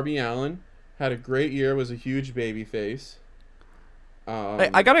 is Darby Allin. Had a great year. Was a huge baby face.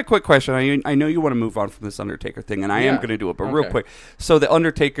 I got a quick question. I know you want to move on from this Undertaker thing, and I am going to do it, but real quick. So the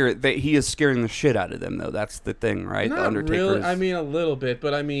Undertaker, he is scaring the shit out of them, though. That's the thing, right? Not the Undertaker. Really. I mean, a little bit,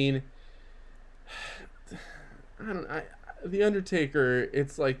 but I mean, the Undertaker.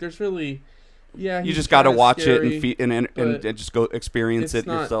 It's like there's really, you just got to watch scary, it and just go experience it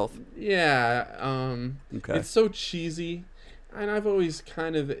yourself. Yeah. Okay. It's so cheesy, and I've always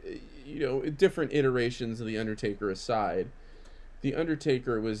kind of, different iterations of the Undertaker aside. The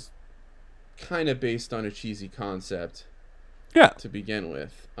Undertaker was kind of based on a cheesy concept. Yeah. To begin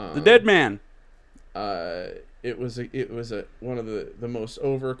with. The Dead Man. It was one of the most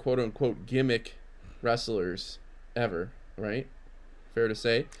over quote unquote gimmick wrestlers ever, right? Fair to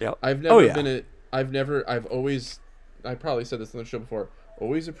say. Yeah. I've always, I probably said this on the show before,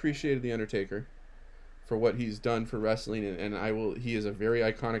 always appreciated the Undertaker for what he's done for wrestling, and he is a very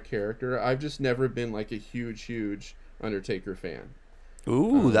iconic character. I've just never been like a huge Undertaker fan.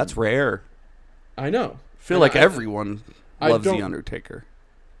 Ooh, that's rare. I know. I feel like everyone loves the Undertaker.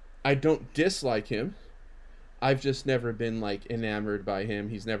 I don't dislike him. I've just never been enamored by him.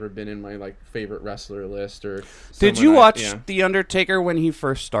 He's never been in my favorite wrestler list or. Did you watch the Undertaker when he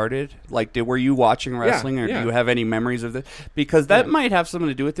first started? Were you watching wrestling, or do you have any memories of this? Because that might have something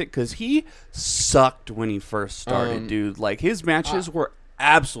to do with it. Because he sucked when he first started, dude. His matches were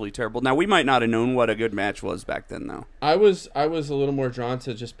absolutely terrible. Now we might not have known what a good match was back then, though. I was a little more drawn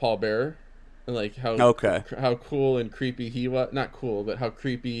to just Paul Bearer, how cool and creepy he was. Not cool, but how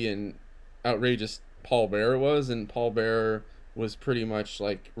creepy and outrageous Paul Bearer was, and Paul Bearer was pretty much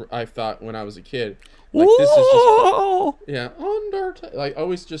I thought when I was a kid. This is just Undertaker. I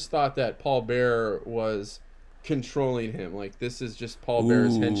always just thought that Paul Bearer was controlling him. This is just Paul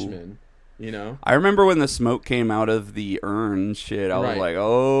Bearer's henchman. I remember when the smoke came out of the urn shit. I was like,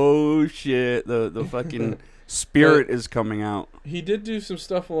 oh shit, the fucking spirit is coming out. He did do some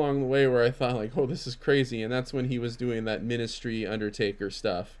stuff along the way where I thought oh, this is crazy, and that's when he was doing that ministry Undertaker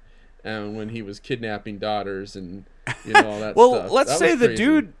stuff, and when he was kidnapping daughters and all that well, stuff. Let's say the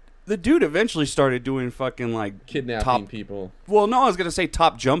dude The dude eventually started doing fucking like Kidnapping top. people. Well, no, I was gonna say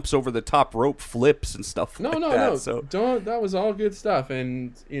top jumps over the top rope flips and stuff No, like no, that. no. So Don't. That was all good stuff,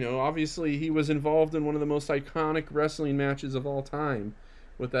 and obviously he was involved in one of the most iconic wrestling matches of all time,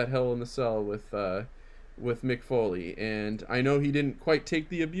 with that Hell in the Cell with Mick Foley, and I know he didn't quite take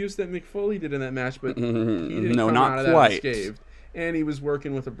the abuse that Mick Foley did in that match, but he didn't no, come not out of that quite. unscathed, and he was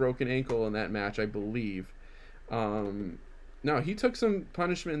working with a broken ankle in that match, I believe. No, he took some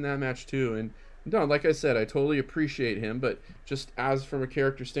punishment in that match too, and no, like I said, I totally appreciate him, but just as from a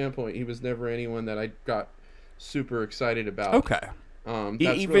character standpoint, he was never anyone that I got super excited about. Okay. That's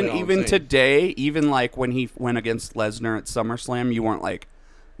Even really all I'm even saying. today, even like when he went against Lesnar at SummerSlam, you weren't like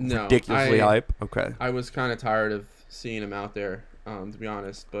No, ridiculously hype. Okay. I was kind of tired of seeing him out there, to be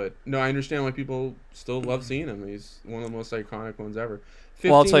honest. But no, I understand why people still love seeing him. He's one of the most iconic ones ever.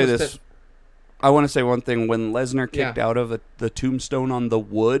 Well, I'll tell you was this. I want to say one thing. When Lesnar kicked Yeah. out of the tombstone on the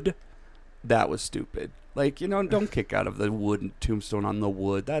wood, that was stupid. Like, don't kick out of the wood tombstone on the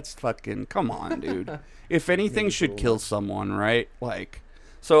wood. That's fucking, come on, dude. If anything should kill someone, right? Like,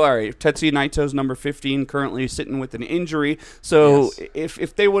 so, all right, Tetsuya Naito's number 15, currently sitting with an injury. So Yes.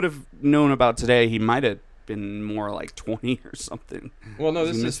 if they would have known about today, he might have been more like 20 or something. Well, no, He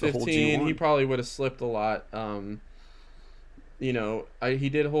this is missed the whole 15. G1. He probably would have slipped a lot. He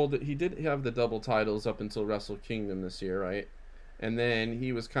did hold it. He did have the double titles up until Wrestle Kingdom this year, right? And then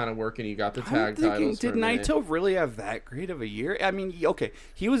he was kind of working. He got the tag titles. Did for a minute. Naito really have that great of a year? I mean, okay,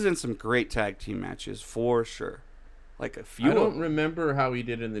 he was in some great tag team matches for sure. Like a few. I don't remember how he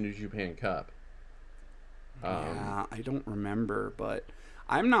did in the New Japan Cup. Yeah, I don't remember, but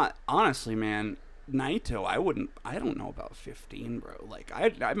I'm not honestly, man. Naito, I don't know about 15, bro. Like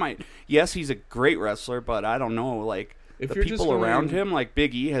I might. Yes, he's a great wrestler, but I don't know. Like If the you're just people around going- him, like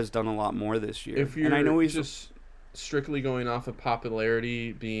Big E, has done a lot more this year. If you're and I know he's just strictly going off of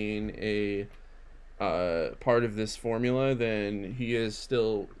popularity being a part of this formula, then he is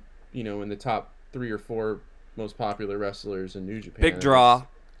still, in the top 3 or 4 most popular wrestlers in New Japan. big draw,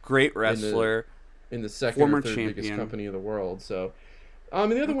 great wrestler. In the second former or third biggest champion. company in the world. So, and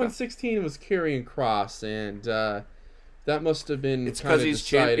the other one, 16, was Karrion Kross, and that must have been It's kind because of he's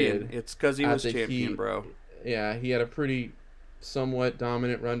decided champion. It's because he at was the champion, Heat. bro. Yeah, he had a pretty somewhat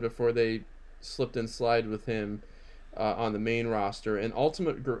dominant run before they slipped and slide with him on the main roster. And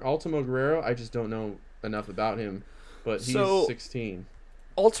Ultimo Guerrero, I just don't know enough about him, but he's So- 16.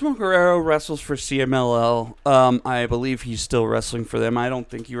 Ultimo Guerrero wrestles for CMLL. I believe he's still wrestling for them. I don't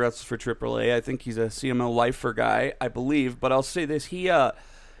think he wrestles for AAA. I think he's a CML lifer guy, I believe. But I'll say this: he's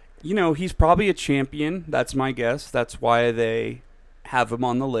probably a champion. That's my guess. That's why they have him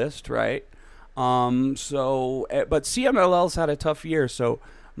on the list, right? But CMLL's had a tough year. So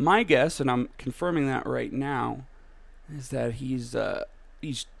my guess, and I'm confirming that right now, is that he's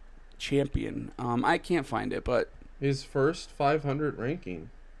champion. I can't find it, but. His first 500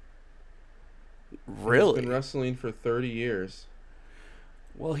 ranking. Really? He's been wrestling for 30 years.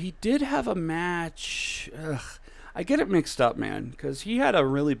 Well, he did have a match. I get it mixed up, man, because he had a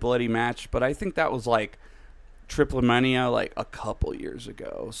really bloody match, but I think that was like Triple Mania like a couple years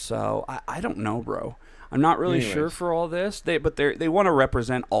ago. So I don't know, bro. I'm not really sure for all this. They want to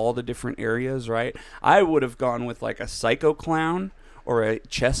represent all the different areas, right? I would have gone with like a Psycho Clown or a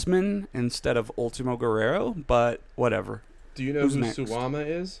Chessman instead of Ultimo Guerrero, but whatever. Do you know Who's who next? Suwama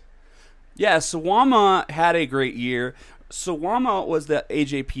is? Yeah, Suwama had a great year. Suwama was the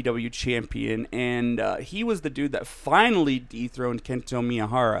AJPW champion, and he was the dude that finally dethroned Kento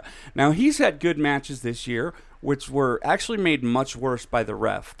Miyahara. Now, he's had good matches this year, which were actually made much worse by the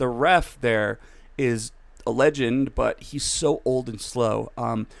ref. The ref there is a legend, but he's so old and slow.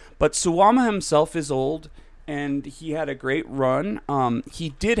 But Suwama himself is old, and he had a great run. He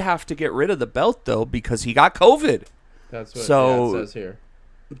did have to get rid of the belt, though, because he got COVID. That's what So- it says here.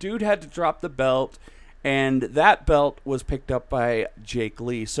 Dude had to drop the belt, and that belt was picked up by Jake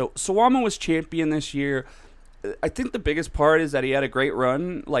Lee. So Suwama was champion this year. I think the biggest part is that he had a great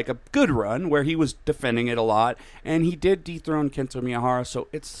run, like a good run, where he was defending it a lot, and he did dethrone Kento Miyahara. So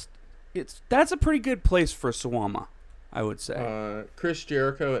that's a pretty good place for Suwama, I would say. Chris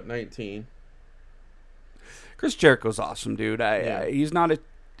Jericho at 19. Chris Jericho's awesome, dude. Yeah. He's not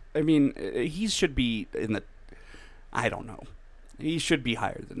he should be in the. I don't know. He should be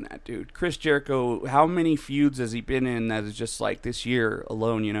higher than that, dude. Chris Jericho, how many feuds has he been in that is just like this year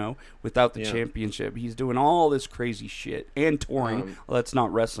alone, without the championship? He's doing all this crazy shit and touring. Well, that's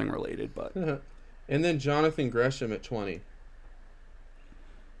not wrestling related, but. And then Jonathan Gresham at 20.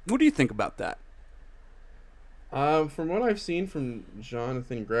 What do you think about that? From what I've seen from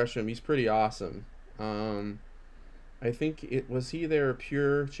Jonathan Gresham, he's pretty awesome. I think it was he their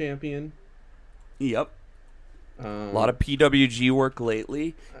pure champion. Yep. A lot of PWG work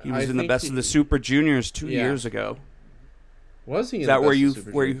lately. He was in the Best of the Super Juniors 2 years ago. Was he? Is that where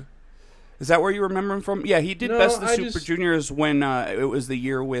you? Is that where you remember him from? Yeah, he did Best of the Super Juniors when it was the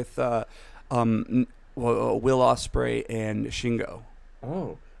year with Will Ospreay and Shingo.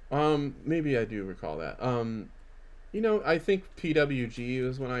 Oh, maybe I do recall that. I think PWG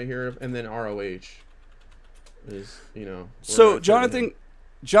is when I hear of, and then ROH is, So Jonathan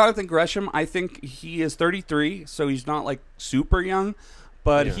Gresham, I think he is 33, so he's not like super young,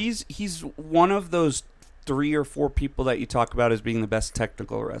 but he's one of those 3 or 4 people that you talk about as being the best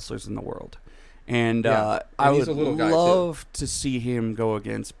technical wrestlers in the world. And I would love to see him go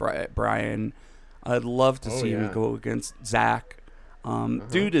against Brian. I'd love to see him go against Zach.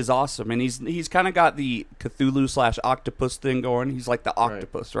 Dude is awesome, and he's kind of got the Cthulhu / octopus thing going. He's like the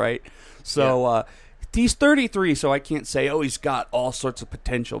octopus, right? So he's 33, so I can't say he's got all sorts of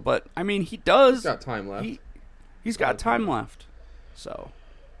potential, but I mean he does. He's got time left. He's got time left. So,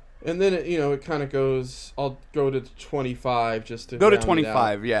 and then it kind of goes. I'll go to 25 just to go to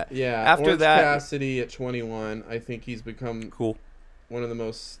 25. Yeah. After Orange that, Cassidy at 21. I think he's become one of the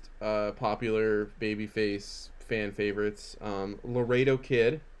most popular babyface fan favorites. Laredo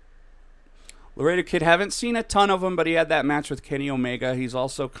Kid, haven't seen a ton of him, but he had that match with Kenny Omega. He's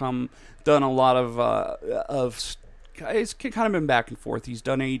also done a lot of he's kind of been back and forth. He's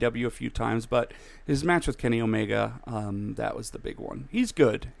done AEW a few times, but his match with Kenny Omega, that was the big one. He's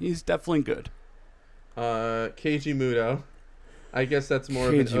good. He's definitely good. Keiji Muto. I guess that's more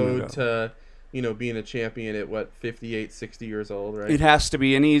of an ode to being a champion at 58, 60 years old, right? It has to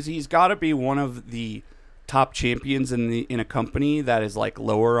be, and he's got to be one of the top champions in a company that is like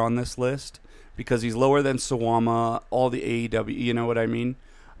lower on this list, because he's lower than Sawama, all the AEW, you know what I mean?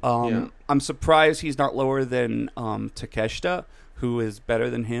 I'm surprised he's not lower than Takeshita, who is better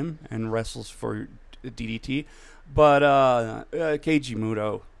than him and wrestles for DDT. But Keiji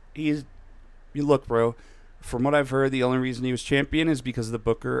Muto, you look, bro, from what I've heard, the only reason he was champion is because the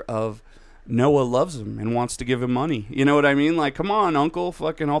booker of Noah loves him and wants to give him money. You know what I mean? Like, come on, uncle,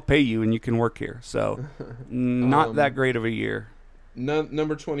 fucking I'll pay you and you can work here. So, not that great of a year.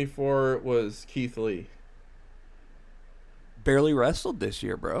 Number 24 was Keith Lee. Barely wrestled this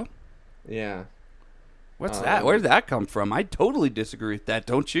year, bro. Yeah. What's that? Where did that come from? I totally disagree with that,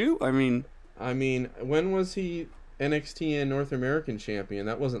 don't you? I mean, when was he NXT and North American champion?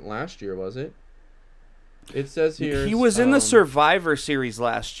 That wasn't last year, was it? It says here he was in the Survivor Series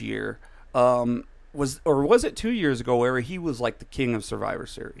last year. Was it 2 years ago where he was like the king of Survivor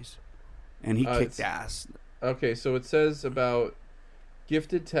Series, and he kicked ass. Okay, so it says about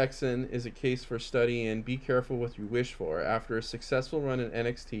Gifted Texan is a case for study and be careful what you wish for. After a successful run in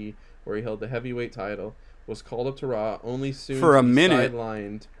NXT where he held the heavyweight title, was called up to Raw, only soon for a minute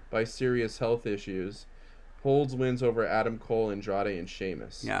sidelined by serious health issues. Holds wins over Adam Cole, Andrade, and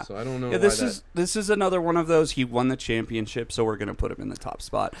Sheamus. Yeah. So I don't know. Yeah, this is another one of those. He won the championship, so we're gonna put him in the top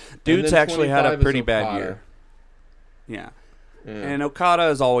spot. Dude's actually had a pretty bad year. Yeah. And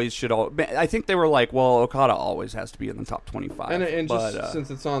Okada I think they were like, well, Okada always has to be in the top 25. And just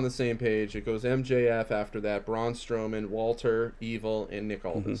since it's on the same page, it goes MJF after that, Braun Strowman, Walter, Evil, and Nick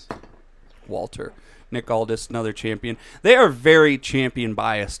Aldis. Nick Aldis, another champion. They are very champion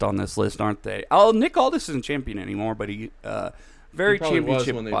biased on this list, aren't they? Nick Aldis isn't champion anymore, but he very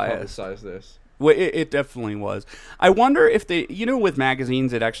championship was when biased. They publicized this. Well, it definitely was. I wonder if they, with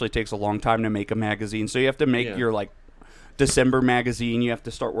magazines, it actually takes a long time to make a magazine. So you have to make your like December magazine. You have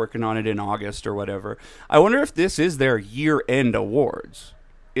to start working on it in August or whatever. I wonder if this is their year-end awards.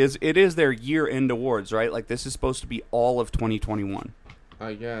 It is their year-end awards, right? Like this is supposed to be all of 2021.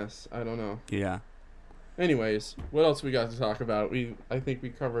 I guess. I don't know. Yeah. Anyways, what else we got to talk about? I think we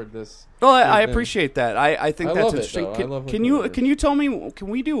covered this. Well, I appreciate that. I think that's interesting. Can you tell me? Can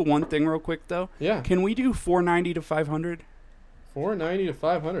we do one thing real quick though? Yeah. Can we do 490 to 500? 490 to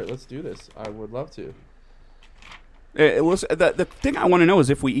 500. Let's do this. I would love to. It was the thing I want to know is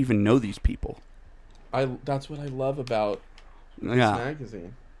if we even know these people. That's what I love about this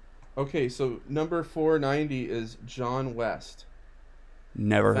magazine. Okay, so number 490 is John West.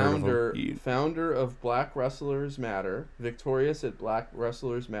 Never heard of him. Founder of Black Wrestlers Matter, victorious at Black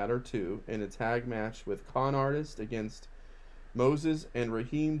Wrestlers Matter 2 in a tag match with Con Artist against Moses and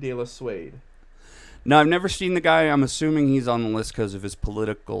Raheem De La Suede. No, I've never seen the guy. I'm assuming he's on the list because of his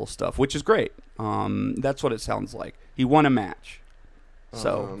political stuff, which is great. That's what it sounds like. He won a match.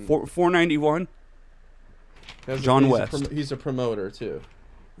 So, 491? John West. He's a promoter, too.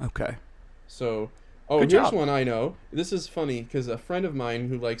 Okay. So... Oh, here's one I know. This is funny because a friend of mine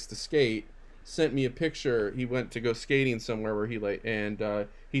who likes to skate sent me a picture. He went to go skating somewhere where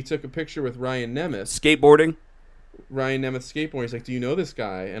he took a picture with Ryan Nemeth. Skateboarding. Ryan Nemeth skateboarding. He's like, "Do you know this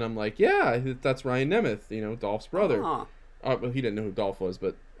guy?" And I'm like, "Yeah, that's Ryan Nemeth. Dolph's brother." Well, he didn't know who Dolph was,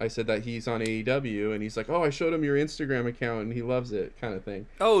 but I said that he's on AEW, and he's like, "Oh, I showed him your Instagram account, and he loves it," kind of thing.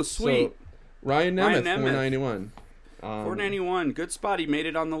 Oh, sweet. So, Ryan Nemeth, 491. 491, good spot. He made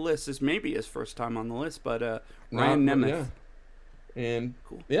it on the list. This may be his first time on the list, but Ryan Nemeth. Yeah. And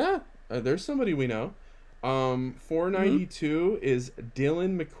cool. There's somebody we know. 492 is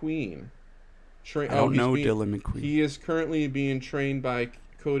Dylan McQueen. I don't know Dylan McQueen. He is currently being trained by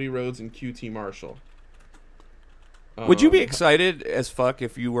Cody Rhodes and QT Marshall. Would you be excited as fuck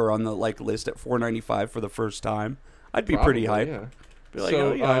if you were on the list at 495 for the first time? I'd be pretty hyped. Yeah. Be like,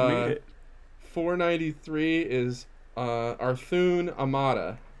 I made it. 493 is Arthun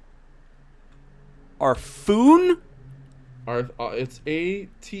Amada. Arthun? It's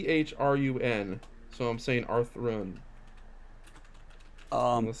Athrun. So I'm saying Arthurun.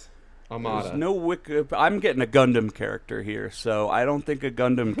 Amada. No I'm getting a Gundam character here, so I don't think a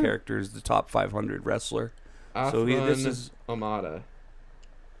Gundam character is the top 500 wrestler. Arthurun this is Amada.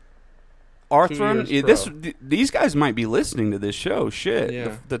 Arthurun. These guys might be listening to this show. Shit.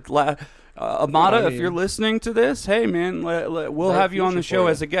 Yeah. Amada, if you're listening to this, hey man, we'll have you on the show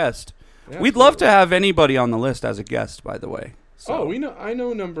as a guest. Yeah, We'd love to have anybody on the list as a guest, by the way. So. Oh, I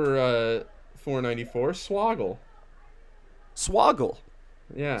know number 494, Swoggle. Swoggle.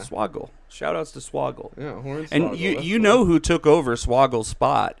 Yeah. Swoggle. Shout outs to Swoggle. Yeah, Hornswoggle. And you know who took over Swoggle's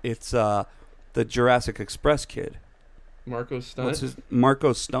spot? It's the Jurassic Express kid. Marco Stunt.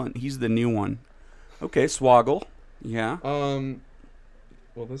 Marco Stunt. He's the new one. Okay, Swoggle. Yeah.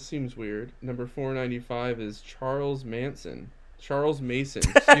 Well, this seems weird. Number 495 is Charles Mason. Excuse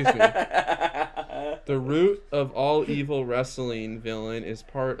me. The root of all evil wrestling villain is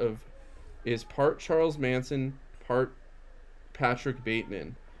part Charles Manson, part Patrick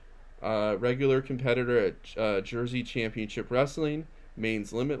Bateman. Regular competitor at Jersey Championship Wrestling,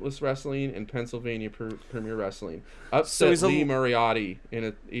 Maine's Limitless Wrestling, and Pennsylvania Premier Wrestling. Upset Lee Moriarty in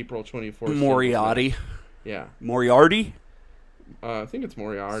an April 24th. Moriarty? Yeah. Moriarty? I think it's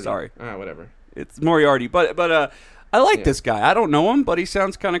Moriarty. Sorry. Whatever. It's Moriarty. But I like this guy. I don't know him, but he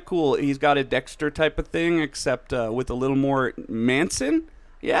sounds kind of cool. He's got a Dexter type of thing, except with a little more Manson.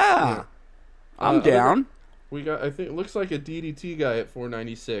 Yeah. I'm down. We got, I think, it looks like a DDT guy at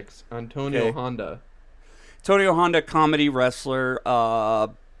 496. Antonio Honda. Antonio Honda, comedy wrestler.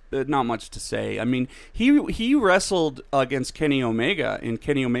 Not much to say. I mean, he wrestled against Kenny Omega in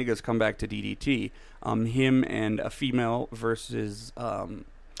Kenny Omega's comeback to DDT. Him and a female versus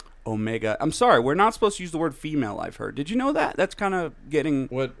Omega. I'm sorry, we're not supposed to use the word female. I've heard. Did you know that? That's kind of getting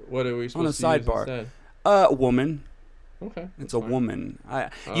what are we supposed on a sidebar? Woman. Okay, it's a woman.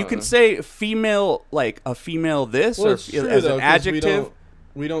 You can say female, like a female this, well, or as an adjective.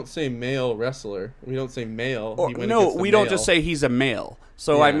 We don't say male wrestler. We don't say male. We don't just say he's a male.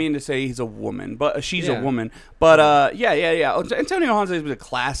 So I mean to say he's a woman, but she's a woman. But yeah. Antonio Honda is a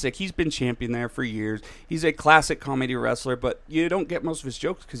classic. He's been champion there for years. He's a classic comedy wrestler, but you don't get most of his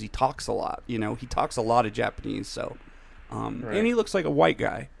jokes because he talks a lot. He talks a lot of Japanese. So, and he looks like a white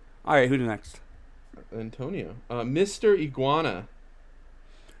guy. All right, who's next? Antonio, Mr. Iguana.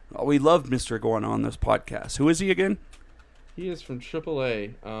 Oh, we love Mr. Iguana on this podcast. Who is he again? He is from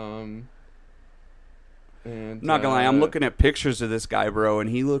AAA. And not gonna lie, I'm looking at pictures of this guy, bro, and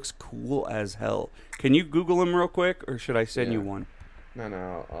he looks cool as hell. Can you Google him real quick, or should I send you one?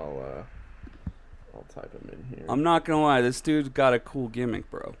 No, I'll type him in here. I'm not gonna lie, this dude's got a cool gimmick,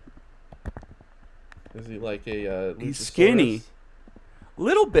 bro. Is he like a He's skinny.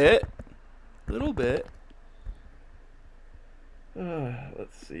 Little bit.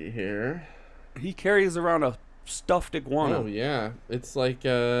 Let's see here. He carries around a stuffed iguana. Oh yeah, it's like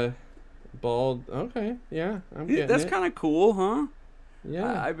bald. Okay, yeah, I'm getting That's it. kind of cool, huh?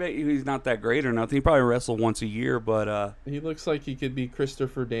 Yeah, I bet you he's not that great or nothing. He probably wrestled once a year, but he looks like he could be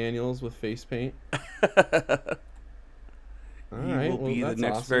Christopher Daniels with face paint. He will be the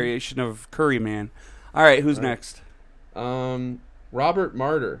next variation of Curry Man. All right, who's next? Robert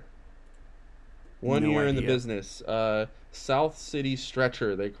Martyr. 1 year in the business. South City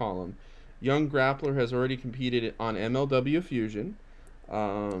Stretcher, they call him. Young grappler, has already competed on MLW Fusion.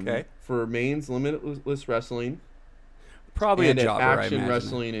 For Maine's Limitless Wrestling. Probably and a jobber, at Action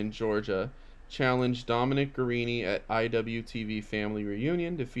Wrestling in Georgia. Challenged Dominic Guarini at IWTV Family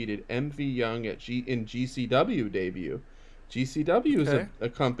Reunion. Defeated MV Young in GCW debut. GCW is a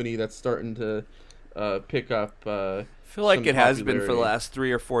company that's starting to pick up. I feel like some it has been for the popularity. last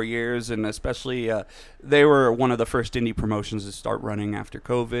 3 or 4 years, and especially they were one of the first indie promotions to start running after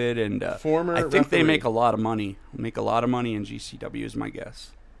COVID, and Former I think they referee. make a lot of money. Make a lot of money in GCW is my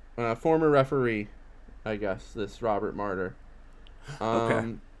guess. Former referee, I guess, this Robert Martyr.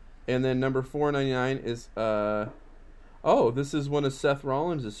 Okay. And then number 499 is this is one of Seth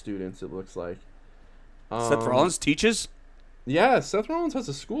Rollins' students, it looks like. Seth Rollins teaches? Yeah, Seth Rollins has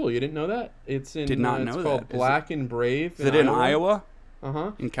a school. You didn't know that? It's in Did not it's know called that. Is Black and Brave. Is it in Iowa?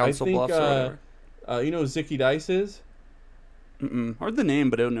 Uh-huh. In Council I think, Bluffs or whatever? you know who Zicky Dice is? Mm-mm. Heard the name,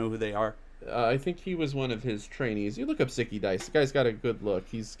 but I don't know who they are. I think he was one of his trainees. You look up Zicky Dice. The guy's got a good look.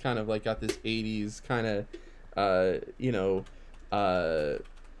 He's kind of like got this 80s kind of,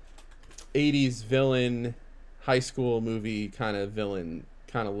 80s villain, high school movie kind of villain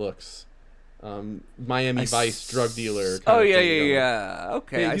kind of looks. Miami Vice drug dealer. Oh, of yeah, thing yeah, going. yeah.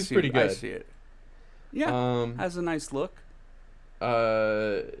 Okay, Yeah, I he's see pretty it. I good. see it. Yeah, Um, has a nice look.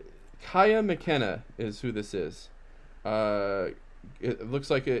 Kaya McKenna is who this is. It looks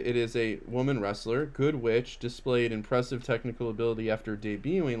like it is a woman wrestler. Good witch, displayed impressive technical ability after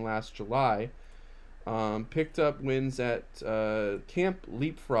debuting last July. Picked up wins at Camp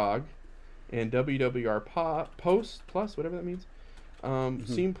Leapfrog and WWR Post Plus, whatever that means.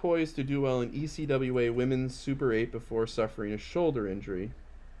 Seemed poised to do well in ECWA Women's Super 8 before suffering a shoulder injury.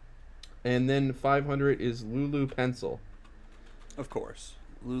 And then 500 is Lulu Pencil. Of course.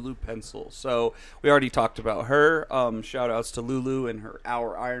 Lulu Pencil. So we already talked about her. Shout outs to Lulu and her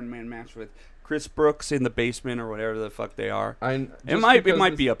Iron Man match with Chris Brooks in the basement or whatever the fuck they are. It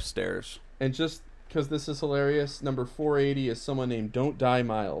might be upstairs. And just because this is hilarious, number 480 is someone named Don't Die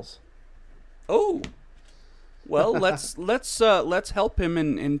Miles. Oh. Well, let's help him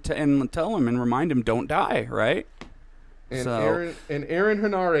and tell him and remind him don't die, right? And So- Aaron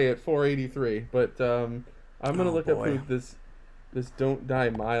Hanare at 483. But I'm gonna Oh, look up boy. who this Don't Die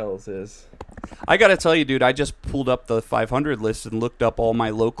Miles is. I gotta tell you, dude, I just pulled up the 500 list and looked up all my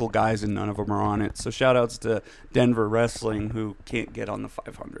local guys, and none of them are on it. So shout outs to Denver Wrestling, who can't get on the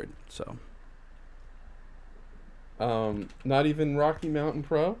 500. So Not even Rocky Mountain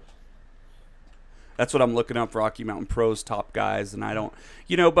Pro. that's what I'm looking up. Rocky Mountain Pro's top guys, and I don't,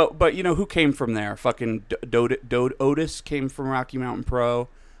 but who came from there? Fucking Otis came from Rocky Mountain Pro.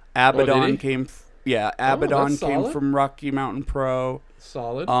 Abaddon he? came. Abaddon that's came solid. from Rocky Mountain Pro.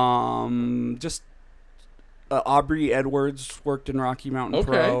 Solid. Just Aubrey Edwards worked in Rocky Mountain Okay.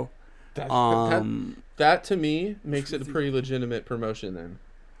 Pro. That to me makes it a pretty legitimate promotion then.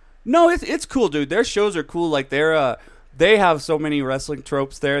 No, it's cool, dude. Their shows are cool. Like they have so many wrestling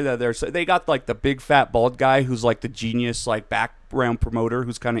tropes there that they got like the big fat bald guy who's like the genius like background promoter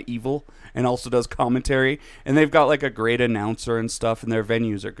who's kind of evil and also does commentary, and they've got like a great announcer and stuff, and their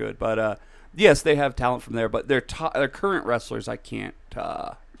venues are good. But yes, they have talent from there, but their current wrestlers I can't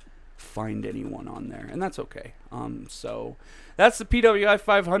find anyone on there, and that's okay. So that's the PWI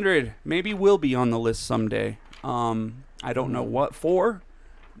 500. Maybe we'll be on the list someday. I don't know what for,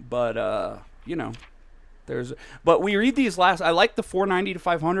 but but we read these last. I like the 490 to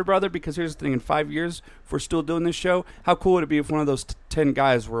 500, brother, because here's the thing: in 5 years, if we're still doing this show, how cool would it be if one of those 10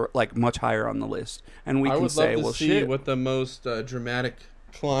 guys were like much higher on the list, and we I can would say, love to well, see shit. what the most dramatic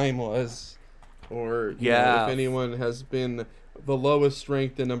climb was, or Yeah. if anyone has been the lowest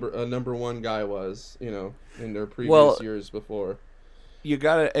ranked the number one guy was, in their previous years before. You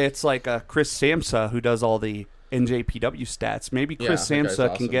gotta. It's like Chris Samsa who does all the NJPW stats. Maybe Chris that guy's Samsa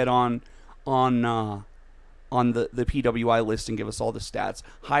can awesome. get on the PWI list and give us all the stats.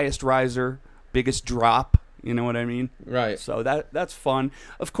 Highest riser, biggest drop. You know what I mean? Right. So that's fun.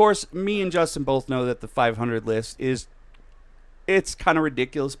 Of course, me and Justin both know that the 500 list it's kind of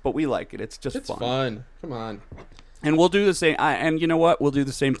ridiculous, but we like it. It's just It's fun. Come on. And we'll do the same. And you know what? We'll do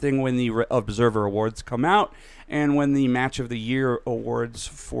the same thing when the Observer Awards come out, and when the Match of the Year Awards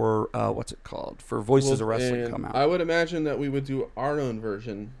for what's it called, for Voices of Wrestling And come out. I would imagine that we would do our own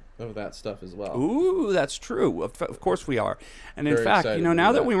version of that stuff as well. Ooh, that's true. Of course we are. And in Very fact, excited to do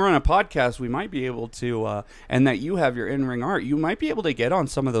now that that. we run a podcast, we might be able to, and that you have your in-ring art, you might be able to get on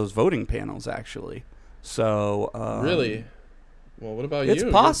some of those voting panels, actually. So Really? Well, what about it's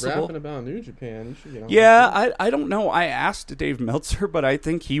you? possible. You're rapping about New Japan. You should get on Yeah, that. I don't know. I asked Dave Meltzer, but I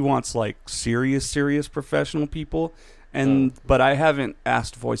think he wants like serious professional people. And but I haven't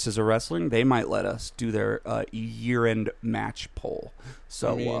asked Voices of Wrestling. They might let us do their year-end match poll.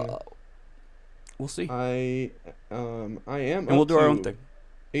 So I mean, we'll see. I am And up we'll do our to own thing.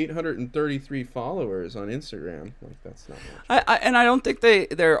 833 followers on Instagram. Like, that's not much. I don't think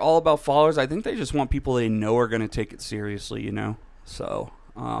they're all about followers. I think they just want people they know are going to take it seriously, So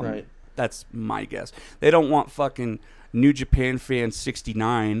Right. That's my guess. They don't want fucking New Japan Fan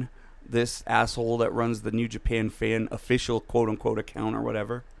 69, this asshole that runs the New Japan Fan official quote-unquote account or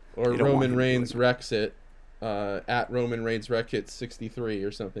whatever. Or Roman Reigns wrecks it at Roman Reigns wreck it 63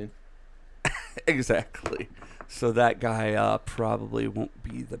 or something. Exactly. So that guy probably won't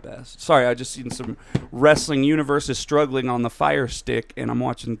be the best. Sorry, I just seen some Wrestling Universe is struggling on the Fire Stick, and I'm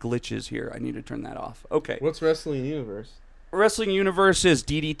watching glitches here. I need to turn that off. Okay. What's Wrestling Universe? Wrestling Universe is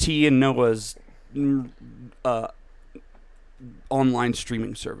DDT and Noah's online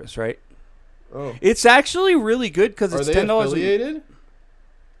streaming service, right? Oh. It's actually really good because it's $10. Are they affiliated?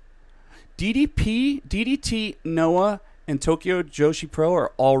 DDT, Noah, and Tokyo Joshi Pro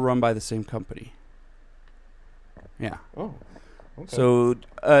are all run by the same company. Yeah. Oh. Okay. So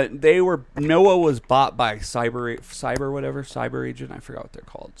Noah was bought by Cyber Agent. I forgot what they're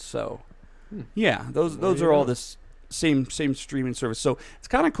called. So yeah, those are all this same streaming service. So it's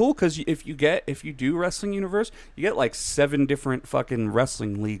kind of cool because if you do Wrestling Universe, you get like 7 different fucking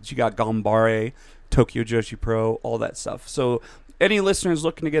wrestling leagues. You got Gambare, Tokyo Joshi Pro, all that stuff. So any listeners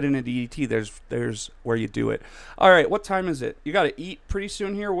looking to get into DDT, there's where you do it. All right, what time is it? You got to eat pretty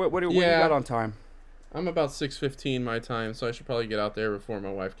soon here. What do you got on time? I'm about 6:15 my time, so I should probably get out there before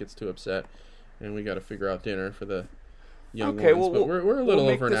my wife gets too upset, and we got to figure out dinner for the young ones. Well, but we're a little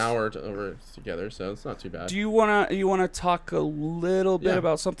over an hour over together, so it's not too bad. Do you wanna talk a little bit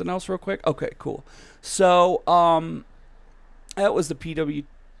about something else real quick? Okay, cool. So that was the PW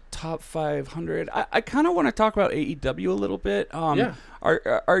Top 500. I kind of want to talk about AEW a little bit. Yeah.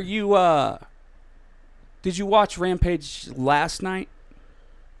 Are you did you watch Rampage last night?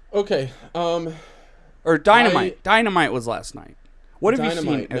 Okay. Or Dynamite. Dynamite was last night. What have you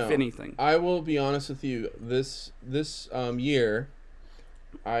seen, no. if anything? I will be honest with you. This year,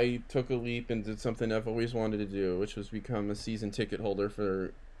 I took a leap and did something I've always wanted to do, which was become a season ticket holder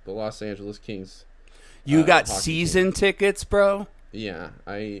for the Los Angeles Kings. You got season tickets, bro? Yeah,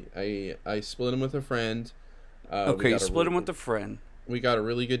 I split them with a friend. Okay, you split them with a friend. We got a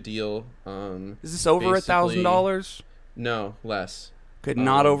really good deal. Is this over $1,000? No, less. Okay,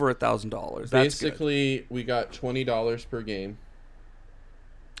 not over $1,000. Basically, we got $20 per game.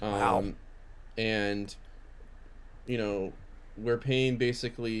 Wow. And, we're paying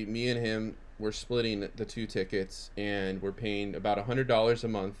basically, me and him, we're splitting the 2 tickets, and we're paying about $100 a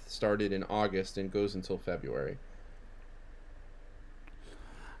month, started in August and goes until February.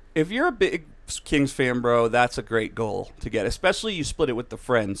 If you're a big Kings fan, bro, that's a great goal to get. Especially you split it with the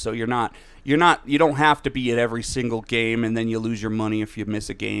friends, so you don't have to be at every single game, and then you lose your money if you miss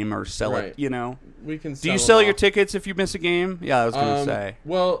a game or sell it. We can. Do you sell your tickets if you miss a game? Yeah, I was gonna say.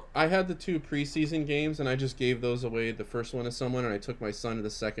 Well, I had the 2 preseason games, and I just gave those away. The first one to someone, and I took my son to the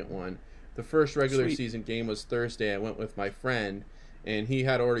second one. The first regular season game was Thursday. I went with my friend, and he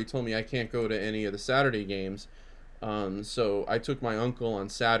had already told me I can't go to any of the Saturday games. So I took my uncle on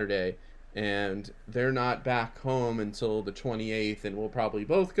Saturday, and they're not back home until the 28th, and we'll probably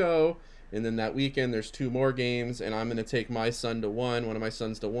both go. And then that weekend, there's 2 more games, and I'm going to take my son to one of my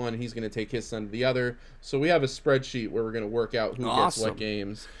sons to one. He's going to take his son to the other. So we have a spreadsheet where we're going to work out who gets what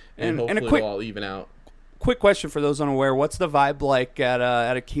games, and hopefully it'll all even out. Quick question for those unaware: what's the vibe like at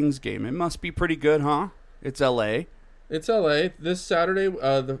a Kings game? It must be pretty good, huh? It's LA. It's LA. This Saturday,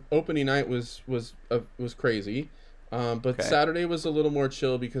 the opening night was crazy. But Saturday was a little more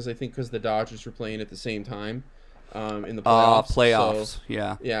chill because the Dodgers were playing at the same time in the playoffs. So,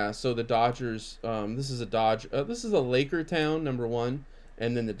 yeah. Yeah, so the Dodgers, this is a Laker town, number 1,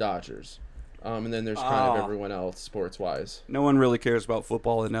 and then the Dodgers. And then there's kind of everyone else sports-wise. No one really cares about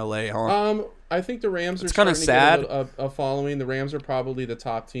football in LA, huh? I think the Rams are starting to get a following. The Rams are probably the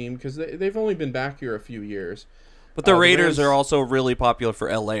top team because they've only been back here a few years. But the Raiders are also really popular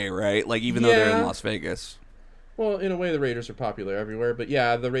for LA, right? Like, even though they're in Las Vegas. Well, in a way, the Raiders are popular everywhere. But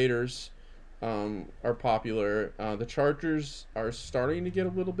yeah, the Raiders are popular. The Chargers are starting to get a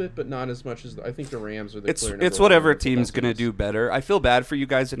little bit, but not as much as I think the Rams are the clear number It's whatever team's going to do better. I feel bad for you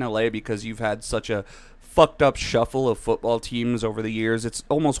guys in LA because you've had such a fucked up shuffle of football teams over the years. It's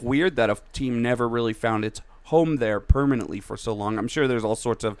almost weird that a team never really found its home there permanently for so long. I'm sure there's all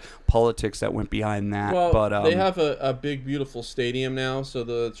sorts of politics that went behind that. Well, but they have a big, beautiful stadium now, so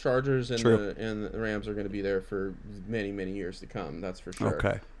the Chargers and the Rams are going to be there for many, many years to come. That's for sure.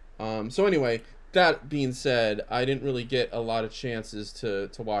 Okay. So anyway, that being said, I didn't really get a lot of chances to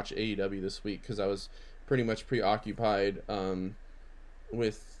watch AEW this week because I was pretty much preoccupied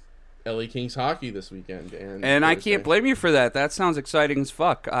with LA Kings hockey this weekend. And I can't blame you for that. That sounds exciting as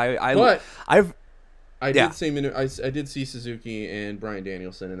fuck. I did see Suzuki and Bryan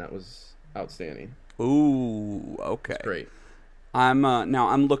Danielson, and that was outstanding. Ooh, okay. It's great.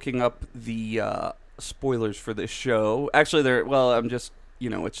 I'm looking up the spoilers for this show. Actually, I'm just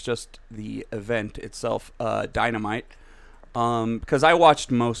it's just the event itself, Dynamite. Because I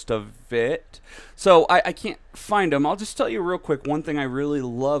watched most of it, so I can't find them. I'll just tell you real quick. One thing I really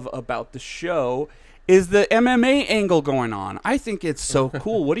love about the show is the MMA angle going on. I think it's so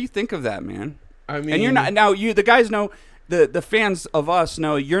cool. What do you think of that, man? I mean, and you're not now. The guys know, the fans of us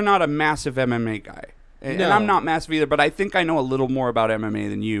know you're not a massive MMA guy, and I'm not massive either. But I think I know a little more about MMA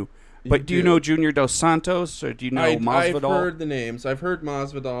than you. But do you know Junior Dos Santos, or do you know Masvidal? I've heard the names. I've heard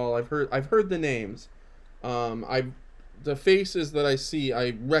Masvidal. I've heard the names. The faces that I see,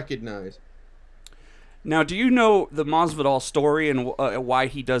 I recognize. Now, do you know the Masvidal story and why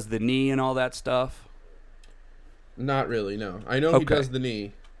he does the knee and all that stuff? Not really, no. I know he does the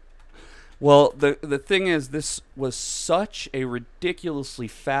knee. Well, the thing is, this was such a ridiculously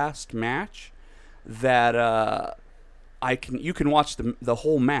fast match that you can watch the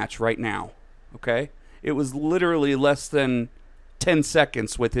whole match right now. Okay, it was literally less than 10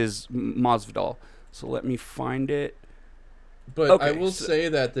 seconds with his Masvidal. So let me find it. But I will say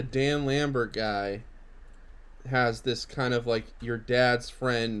that the Dan Lambert guy has this kind of like your dad's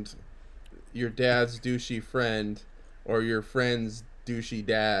friend, your dad's douchey friend, or your friend's douchey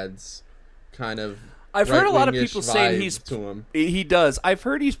dad's kind of. I've heard a lot of people saying to him. He does. I've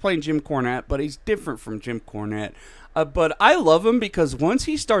heard he's playing Jim Cornette, but he's different from Jim Cornette. But I love him because once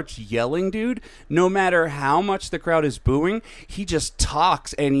he starts yelling, dude, no matter how much the crowd is booing, he just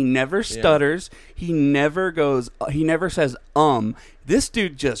talks and he never stutters. Yeah. He never says, This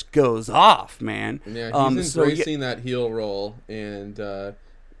dude just goes off, man. Yeah, he's embracing that heel role and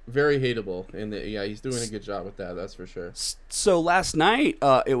very hateable. And he's doing a good job with that, that's for sure. So last night,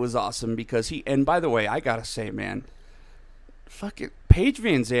 it was awesome because and by the way, I gotta say, man, fuck it, Paige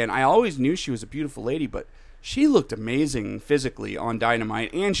Van Zandt, I always knew she was a beautiful lady, but she looked amazing physically on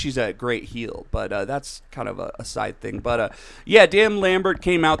Dynamite, and she's a great heel. But that's kind of a side thing. But Dan Lambert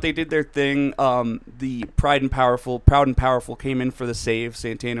came out. They did their thing. The Proud and Powerful came in for the save.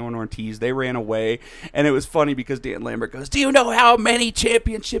 Santana and Ortiz. They ran away, and it was funny because Dan Lambert goes, "Do you know how many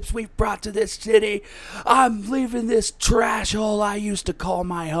championships we've brought to this city? I'm leaving this trash hole I used to call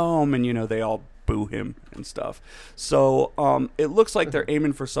my home." And they all boo him and stuff. So it looks like they're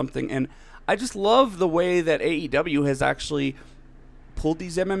aiming for something, and I just love the way that AEW has actually pulled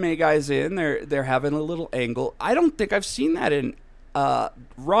these MMA guys in. They're having a little angle. I don't think I've seen that in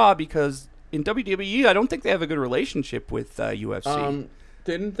Raw because in WWE, I don't think they have a good relationship with UFC.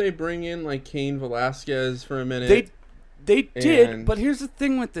 Didn't they bring in like Cain Velasquez for a minute? They did, but here's the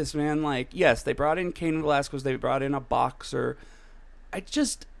thing with this, man. Like, yes, they brought in Cain Velasquez. They brought in a boxer.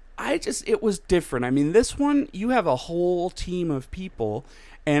 It was different. I mean, this one, you have a whole team of people.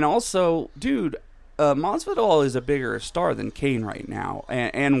 And also, dude, Masvidal is a bigger star than Cain right now,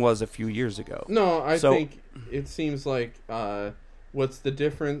 and was a few years ago. No, I think it seems like what's the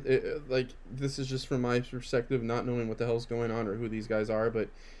difference? Like, this is just from my perspective, not knowing what the hell's going on or who these guys are, but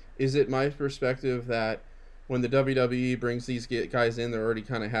is it my perspective that when the WWE brings these guys in, they're already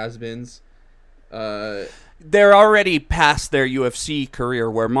kind of has-beens? They're already past their UFC career,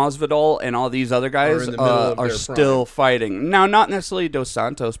 where Masvidal and all these other guys are still fighting. Now, not necessarily Dos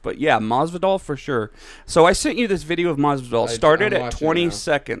Santos, but yeah, Masvidal for sure. So I sent you this video of Masvidal. Started at 20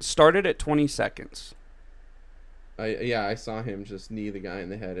 seconds. I saw him just knee the guy in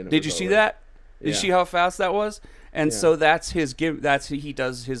the head. And Did you see that? Did you see how fast that was? And so that's his he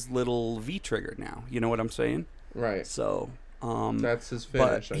does his little V trigger now. You know what I'm saying? Right. So that's his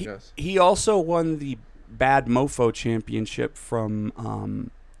finish, I guess. He also won the Bad Mofo Championship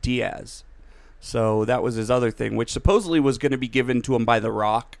from Diaz. So that was his other thing, which supposedly was going to be given to him by The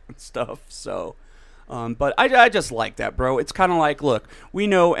Rock and stuff. So, but I just like that, bro. It's kind of like, look, we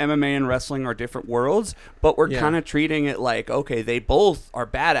know MMA and wrestling are different worlds, but we're kind of treating it like, okay, they both are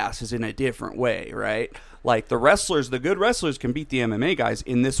badasses in a different way, right? Like the good wrestlers can beat the MMA guys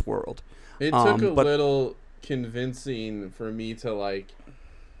in this world. It took a little convincing for me to like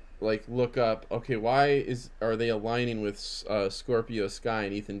look up, okay, why are they aligning with Scorpio Sky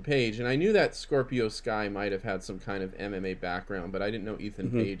and Ethan Page? And I knew that Scorpio Sky might have had some kind of MMA background, but I didn't know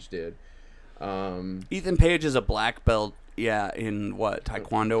Ethan Page did. Ethan Page is a black belt, in what,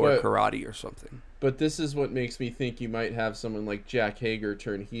 Taekwondo or karate or something. But this is what makes me think you might have someone like Jack Hager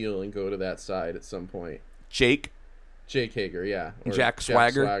turn heel and go to that side at some point. Jake Hager, yeah. Or Jack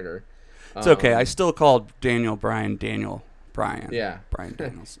Swagger. It's okay. I still call Daniel Bryan. Yeah. Bryan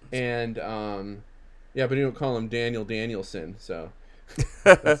Danielson. And, but you don't call him Daniel Danielson, so.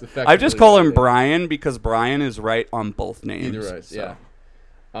 I just call him Bryan because Bryan is right on both names. Either right, so.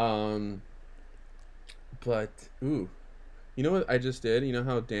 Yeah. But, You know what I just did? You know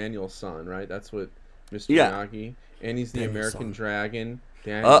how Daniel's son, right? That's what Mr. Yeah. Miyagi, and he's the Daniel's American son. Dragon.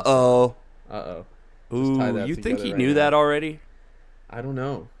 Daniel's Uh-oh. son. Uh-oh. Just tie Ooh, that you think together he right knew now. that already? I don't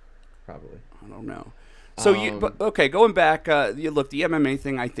know. Probably. I don't know. So okay, going back, look, the MMA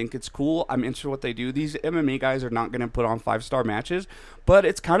thing, I think it's cool. I'm interested in what they do. These MMA guys are not going to put on 5-star matches, but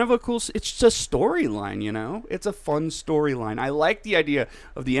it's kind of a cool. It's just a storyline, you know. It's a fun storyline. I like the idea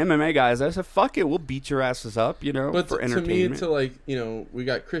of the MMA guys. I said, fuck it, we'll beat your asses up, you know, But for to entertainment. me, to like, you know, we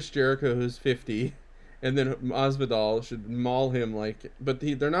got Chris Jericho who's 50, and then Masvidal should maul him like. But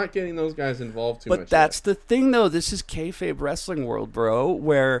they're not getting those guys involved too much. But that's the thing, though. This is kayfabe wrestling world, bro.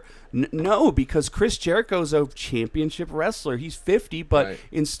 Where no, because Chris Jericho's a championship wrestler. He's 50, but Right.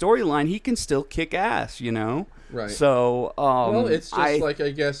 in storyline, he can still kick ass. You know. Right. So, well, it's just like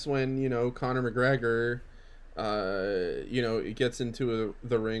I guess when you know Conor McGregor, you know, it gets into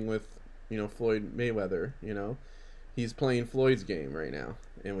the ring with you know Floyd Mayweather. You know, he's playing Floyd's game right now,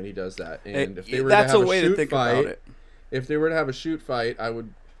 and when he does that, and if they were that's to have a way to shoot think fight, about it. if they were to have a shoot fight, I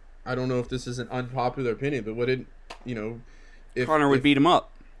don't know if this is an unpopular opinion, but would it, you know, if Connor would beat him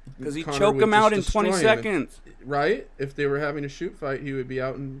up because he'd Conor choke would him out in just 20 destroy him, seconds. right? If they were having a shoot fight, he would be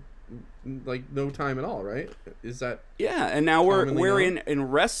out in like no time at all, right? Is that Yeah, and now we're commonly in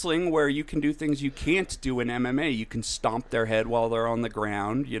wrestling where you can do things you can't do in MMA. You can stomp their head while they're on the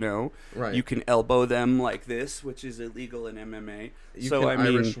ground, you know. right? You can elbow them like this, which is illegal in MMA. You so can I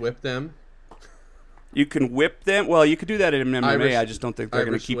mean, Irish whip them. you can whip them. Well, you could do that in MMA. Irish- I just don't think they're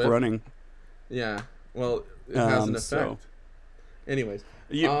going to Irish keep whip. running. Yeah. Well, it has an effect. So- Anyways,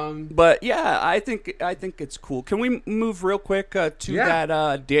 But yeah, I think it's cool. Can we move real quick to Yeah.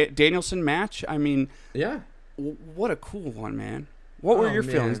 that Danielson match? I mean, yeah. what a cool one, man. What were Oh, your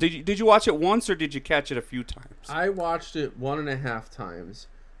man. feelings? Did you watch it once or did you catch it a few times? I watched it 1.5 times.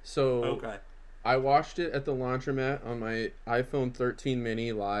 So I watched it at the laundromat on my iPhone 13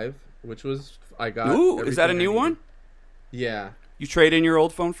 mini live, which was I got. Ooh, is that a everything I new needed. one? Yeah. You trade in your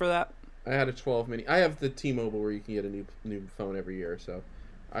old phone for that? I had a 12 mini. I have the T-Mobile where you can get a new phone every year, so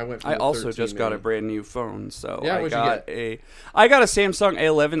I went. From I the also 13 just got a mini. brand new phone, so Yeah, I what'd you got get? I got a Samsung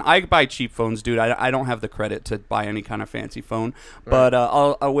A11. I buy cheap phones, dude. I don't have the credit to buy any kind of fancy phone. But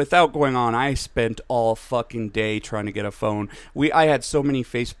without going on, I spent all fucking day trying to get a phone. I had so many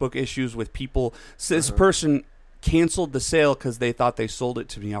Facebook issues with people. So this person canceled the sale because they thought they sold it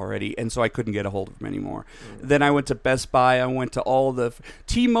to me already, and so I couldn't get a hold of them anymore. Then I went to Best Buy. I went to all the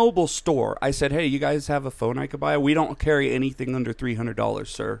T-Mobile store. I said, "Hey, you guys have a phone I could buy? We don't carry anything under $300,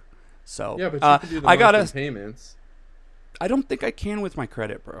 sir." So Yeah, but you can do the I got monthly payments. I don't think I can with my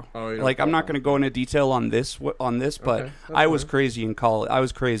credit, bro. Oh, you don't Like I'm not qualify. going to go into detail on this, but Okay, that's I was fine. crazy in college. I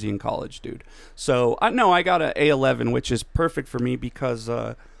was crazy in college, dude. So I got a A11, which is perfect for me because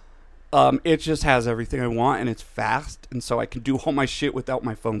it just has everything I want and it's fast, and so I can do all my shit without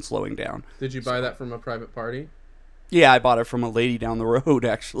my phone slowing down. Did you buy that from a private party? Yeah, I bought it from a lady down the road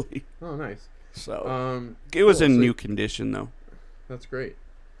actually. Oh, nice. So it was cool. in So new condition though. That's great.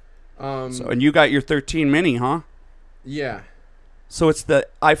 So and you got your 13 mini, huh? Yeah. So it's the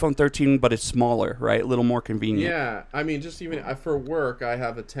iPhone 13, but it's smaller, right? A little more convenient. Yeah, I mean, just even for work, I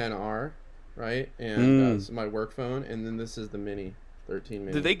have a 10R, right? And it's my work phone, and then this is the mini, 13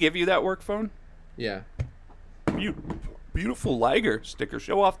 mini. Did they give you that work phone? Yeah. Beautiful Liger sticker.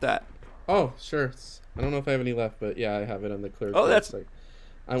 Show off that. Oh, sure. I don't know if I have any left, but yeah, I have it on the clear. Oh, that's plastic.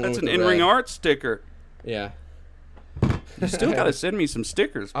 That's an in-ring art sticker. Yeah. You still got to send me some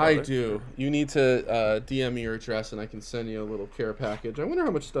stickers, brother. I do. You need to DM me your address, and I can send you a little care package. I wonder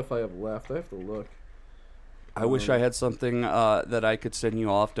how much stuff I have left. I have to look. I wish I had something that I could send you.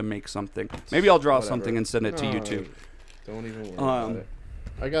 I'll have to make something. Maybe I'll draw Whatever. something and send it to you No, too. Don't even worry about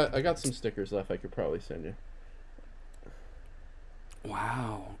it. I got some stickers left. I could probably send you.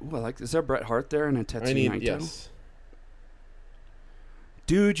 Wow. Ooh, I like. Is there Bret Hart there and a Tetsuya I need Naito? yes.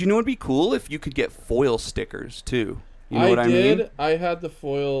 Dude, you know what'd be cool if you could get foil stickers too. You know what I did. mean? I had the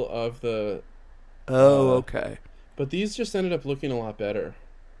foil of the, Oh, okay. but these just ended up looking a lot better.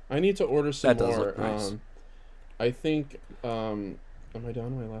 I need to order some That does more. look nice. I think. Am I down to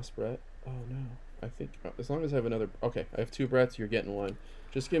my last Brett? Oh no. I think as long as I have another. Okay, I have 2 Bretts. You're getting 1.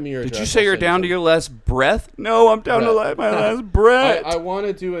 Just give me your. Did address, you say I'll you're send down to some. your last breath? No, I'm down to Brett. my last breath. I want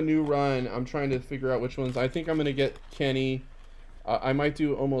to do a new run. I'm trying to figure out which ones. I think I'm gonna get Kenny. I might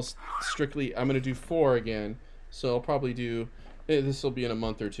do almost strictly. I'm gonna do 4 again. So I'll probably do. This will be in a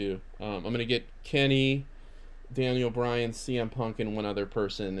month or 2. I'm gonna get Kenny, Daniel Bryan, CM Punk, and one other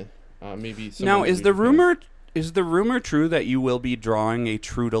person. Maybe. Now, is the rumor true that you will be drawing a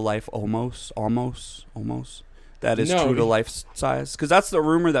true to life almost that is No. true to life size? Because that's the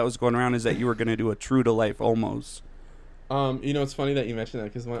rumor that was going around, is that you were going to do a true to life almost. It's funny that you mentioned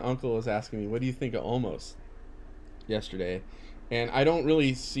that because my uncle was asking me, "What do you think of Almost?" yesterday, and I don't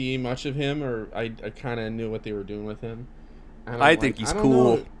really see much of him, or I kind of knew what they were doing with him. And I think he's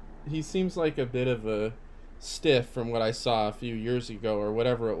cool. know. He seems like a bit of a stiff from what I saw a few years ago or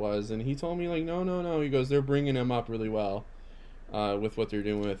whatever it was, and he told me like, no. He goes, they're bringing him up really well, with what they're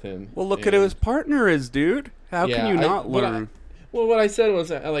doing with him. Well, look at who his partner is, dude. How can you not learn? Well, what I said was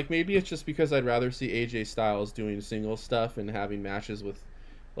like maybe it's just because I'd rather see AJ Styles doing single stuff and having matches with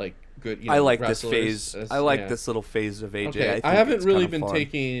like good. I like this phase. I like this little phase of AJ. Okay. I haven't really been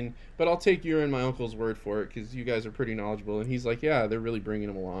taking, but I'll take your and my uncle's word for it because you guys are pretty knowledgeable. And he's like, yeah, they're really bringing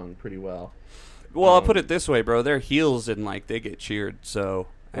him along pretty well. Well, I'll put it this way, bro. They're heels and like they get cheered, so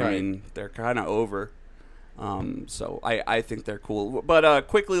I mean they're kind of over. So I think they're cool. But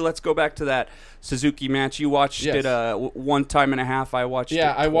quickly, let's go back to that Suzuki match. You watched it 1 time and a half. I watched it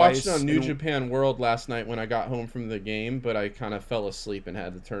I watched it on New Japan World last night when I got home from the game, but I kind of fell asleep and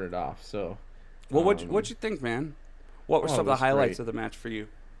had to turn it off. So, well, what'd you think, man? What were some of the highlights of the match for you?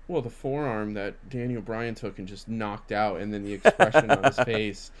 Well, the forearm that Daniel Bryan took and just knocked out, and then the expression on his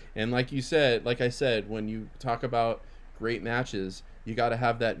face. And like I said, when you talk about great matches, you got to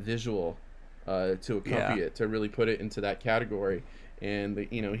have that visual to accompany it, to really put it into that category. And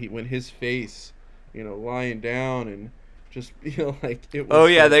when his face, lying down and just like it was. Oh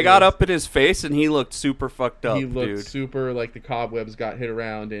yeah, they got up in his face and he looked super fucked up. He looked super like the cobwebs got hit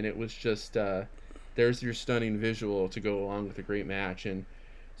around, and it was just there's your stunning visual to go along with a great match. And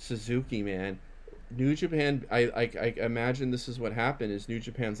Suzuki, man, New Japan. I imagine this is what happened. Is New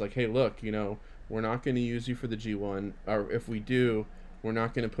Japan's like, hey, look, we're not going to use you for the G1, or if we do, we're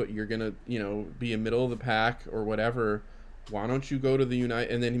not going to you're going to, be in middle of the pack or whatever. Why don't you go to the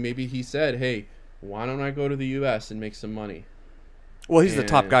United? And then maybe he said, hey, why don't I go to the U.S. and make some money? Well, he's the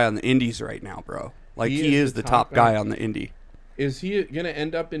top guy on the Indies right now, bro. Like, he is the top guy on the Indie. Is he going to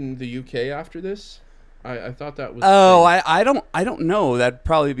end up in the U.K. after this? I thought that was. Oh, I don't know. That'd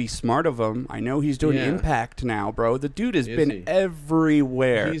probably be smart of him. I know he's doing Impact now, bro. The dude has been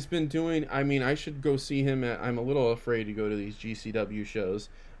everywhere. He's been doing. I mean, I should go see him. I'm a little afraid to go to these GCW shows.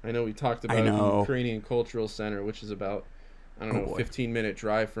 I know we talked about the Ukrainian Cultural Center, which is about 15-minute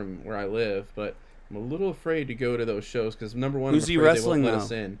drive from where I live, but I'm a little afraid to go to those shows because number one, who's he wrestling they won't let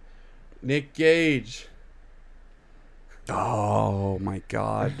us in. Nick Gage. Oh my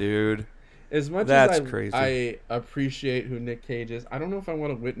god, dude. As much as I appreciate who Nick Cage is, I don't know if I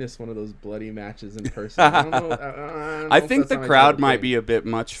want to witness one of those bloody matches in person. I don't know. I think the crowd might be a bit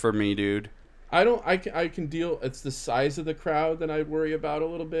much for me, dude. I can deal. It's the size of the crowd that I worry about a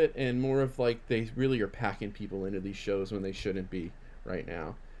little bit, and more of like they really are packing people into these shows when they shouldn't be right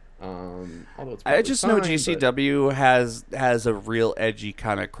now. Although it's I just know GCW has a real edgy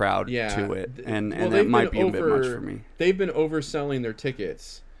kind of crowd to it, and that might be a bit much for me. They've been overselling their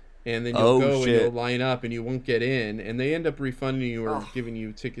tickets. And then you'll go and you'll line up and you won't get in, and they end up refunding you or giving you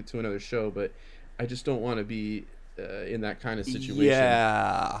a ticket to another show. But I just don't want to be in that kind of situation.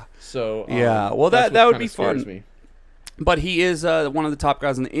 Yeah. So well, that would be fun. Me. But he is one of the top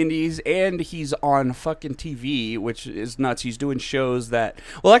guys in the Indies, and he's on fucking TV, which is nuts. He's doing shows that.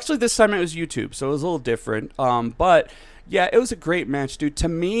 Well, actually, this time it was YouTube, so it was a little different. But yeah, it was a great match, dude. To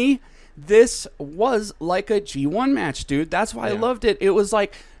me, this was like a G1 match, dude. That's why I loved it. It was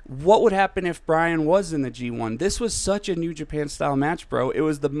like. What would happen if Bryan was in the G1? This was such a New Japan style match, bro. It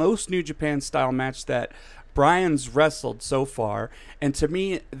was the most New Japan style match that Bryan's wrestled so far. And to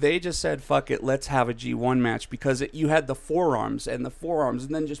me, they just said, fuck it, let's have a G1 match because you had the forearms and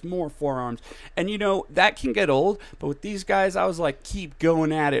then just more forearms. And, that can get old. But with these guys, I was like, keep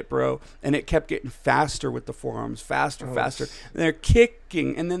going at it, bro. And it kept getting faster with the forearms, faster. And they're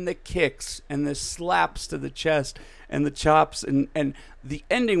kicking, and then the kicks and the slaps to the chest. And the chops, and the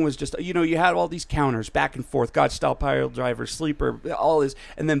ending was just, you had all these counters back and forth, God style pile driver, sleeper, all this,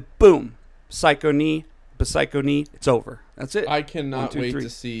 and then boom, psycho knee, it's over. That's it. I cannot wait to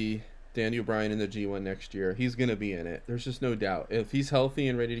see Daniel Bryan in the G1 next year. He's going to be in it. There's just no doubt. If he's healthy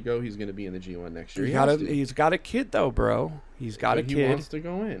and ready to go, he's going to be in the G1 next year. He's got a kid, though, bro. He's got a kid. He wants to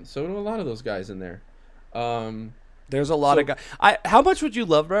go in. So do a lot of those guys in there. There's a lot of guys. How much would you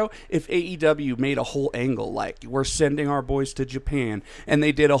love, bro, if AEW made a whole angle like we're sending our boys to Japan, and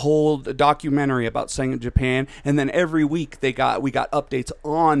they did a whole documentary about sending to Japan, and then every week we got updates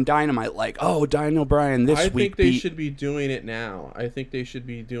on Dynamite like, oh, Daniel Bryan this week. I think they should be doing it now. I think they should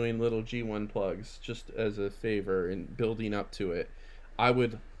be doing little G1 plugs just as a favor and building up to it. I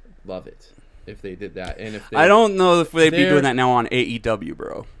would love it if they did that. And if I don't know if they'd be doing that now on AEW,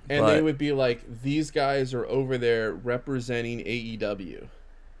 bro. And they would be like, these guys are over there representing AEW.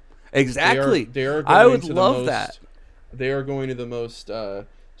 Exactly. I would love that. They are going to the most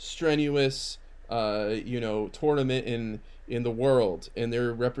strenuous, tournament in the world, and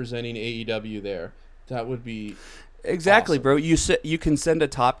they're representing AEW there. That would be Exactly, awesome. bro. You can send a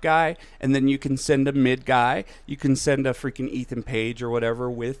top guy, and then you can send a mid guy. You can send a freaking Ethan Page or whatever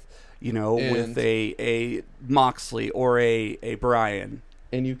with, with And a Moxley or a Bryan.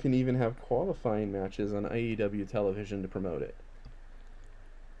 and you can even have qualifying matches on AEW television to promote it.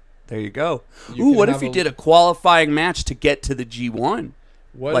 There you go. You Ooh, can what if have you a- did a qualifying match to get to the G1?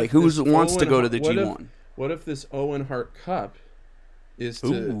 What Like, if who this wants to Owen go to the Hart- G1? What if this Owen Hart Cup is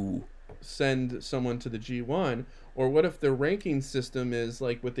to Ooh. send someone to the G1? Or what if the ranking system is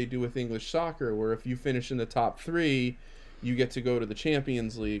like what they do with English soccer, where if you finish in the top 3, you get to go to the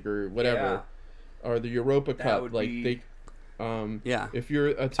Champions League or whatever, or the Europa Cup. would Like be- Yeah. if you're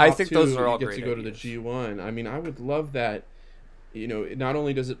a top I think 2, those are all you get great to go to the ideas. G1. I mean, I would love that. Not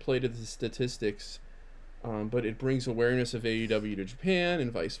only does it play to the statistics, but it brings awareness of AEW to Japan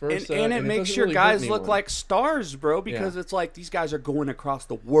and vice versa. And it makes doesn't your really hurt guys look anyone. like stars, bro, because it's like these guys are going across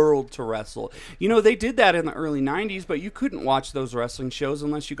the world to wrestle. They did that in the early 90s, but you couldn't watch those wrestling shows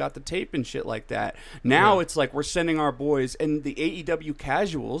unless you got the tape and shit like that. Now Yeah. it's like we're sending our boys, and the AEW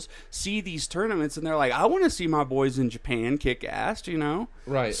casuals see these tournaments, and they're like, I want to see my boys in Japan kick ass,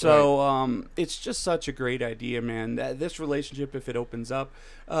 Right. So it's just such a great idea, man. This relationship, if it opens up,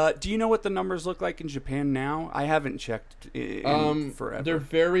 do you know what the numbers look like in Japan now? I haven't checked in forever. They're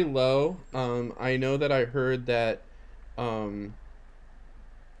very low. I know that I heard that. I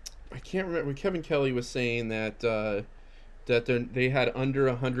can't remember. Kevin Kelly was saying that they had under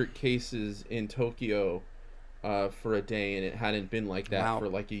 100 cases in Tokyo for a day, and it hadn't been like that Wow. for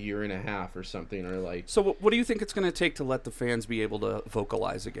like a year and a half or something, or like. So what do you think it's going to take to let the fans be able to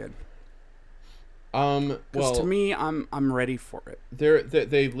vocalize again? Because Well, to me, I'm ready for it.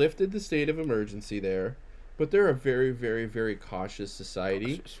 they lifted the state of emergency there, but they're a very, very, very cautious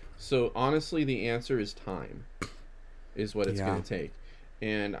society. So honestly, the answer is time, is what it's Yeah. going to take,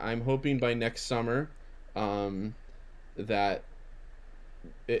 and I'm hoping by next summer, that.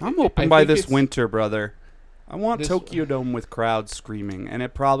 I'm I hoping by think this it's- winter, brother. I want This- Tokyo Dome with crowds screaming, and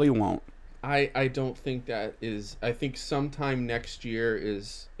it probably won't. I don't think that is. I think sometime next year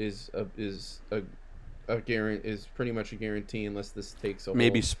is pretty much a guarantee unless this takes a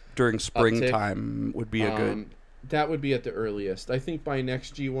Maybe whole during springtime would be a good. That would be at the earliest. I think by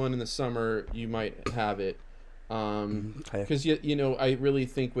next G1 in the summer you might have it. Okay. Because I really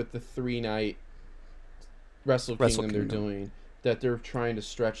think with the 3-night Wrestle Kingdom they're Kingdom. doing, that they're trying to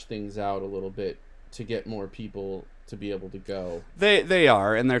stretch things out a little bit to get more people to be able to go. They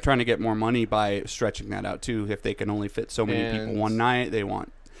are, and they're trying to get more money by stretching that out too. If they can only fit so many people And- one night, they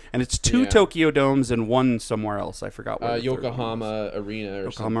want. And it's 2 Yeah. Tokyo Domes and 1 somewhere else. I forgot what. the third one was. Yokohama Arena or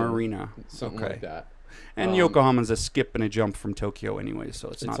Yokohama something. Arena. Something Okay. like that. And Yokohama's a skip and a jump from Tokyo anyway, so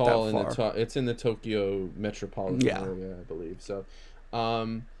it's not all that in far. it's in the Tokyo metropolitan Yeah. area, I believe. So,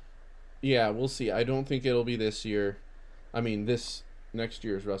 yeah, we'll see. I don't think it'll be this year. I mean, this next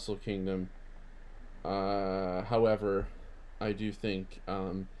year's Wrestle Kingdom. However, I do think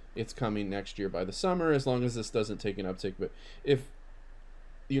it's coming next year by the summer, as long as this doesn't take an uptick. But if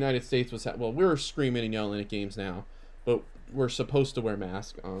the United States was we're screaming and yelling at games now, but we're supposed to wear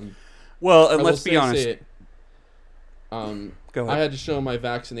masks. Well, I and will let's be honest. say it. Go I ahead. had to show my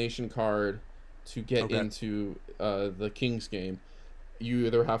vaccination card to get Okay. into the Kings game. You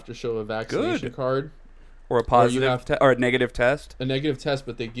either have to show a vaccination Good. card, Or a positive have- or a negative test. a negative test,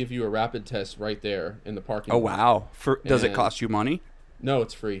 but they give you a rapid test right there in the parking Oh lot. wow! Does it And- cost you money? No,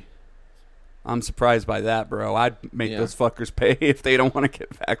 it's free. I'm surprised by that, bro. I'd make Yeah. those fuckers pay if they don't want to get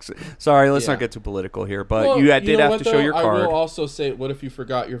vaccinated. Sorry, let's Yeah. not get too political here, but Well, did know have what, to show though? your I card. will also say, what if you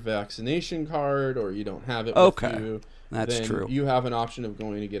forgot your vaccination card or you don't have it Okay. with you? That's then true. You have an option of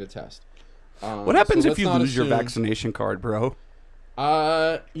going to get a test. What happens so if let's you not lose your assume- vaccination card, bro?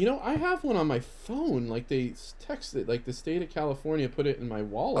 I have one on my phone. Like they texted, like the state of California put it in my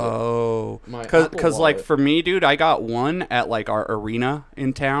wallet. Oh, My Apple like Wallet. for me, dude, I got one at like our arena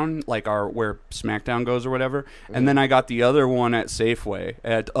in town, like our where SmackDown goes or whatever, and then I got the other one at Safeway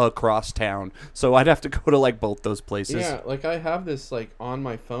at across town. So I'd have to go to like both those places. Yeah, like I have this like on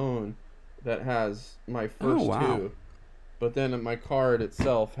my phone that has my first wow. two, but then my card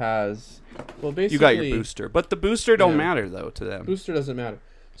itself has basically You got your booster, but the booster don't Yeah. matter though to them. Booster doesn't matter.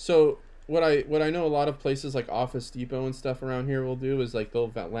 So what I know a lot of places like Office Depot and stuff around here will do is like they'll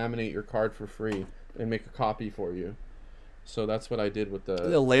laminate your card for free and make a copy for you. So that's what I did with the.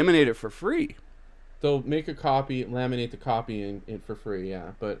 They'll laminate it for free. They'll make a copy, laminate the copy and for free.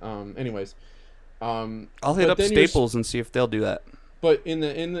 Yeah, but anyways, I'll but hit up then you're Staples and see if they'll do that. But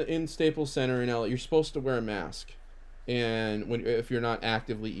in Staples Center in LA, you're supposed to wear a mask, and if you're not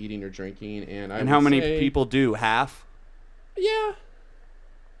actively eating or drinking, and how many people do? Half? Yeah,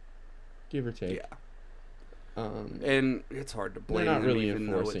 give or take. Yeah. And it's hard to blame they're not them, really even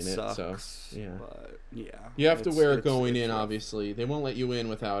though enforcing it it, sucks. so yeah. But, yeah. You have to wear it it's going in, rough. obviously. They won't let you in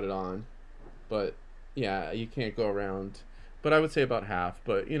without it on. But, yeah, you can't go around. But I would say about half.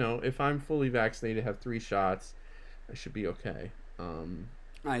 But, if I'm fully vaccinated, have 3 shots, I should be okay.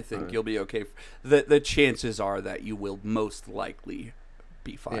 I think you'll be okay. The chances are that you will most likely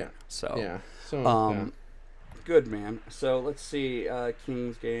be fine. Yeah. So, yeah. So, good, man. So, let's see.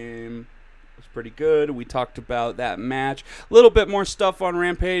 King's game was pretty good. We talked about that match. A little bit more stuff on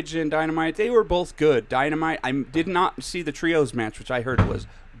Rampage and Dynamite. They were both good. Dynamite, I did not see the Trios match, which I heard was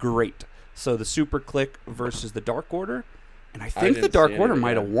great. So the Super Click versus the Dark Order. And I think the Dark Order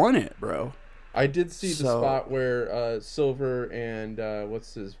might have won it, bro. I did see the spot where Silver and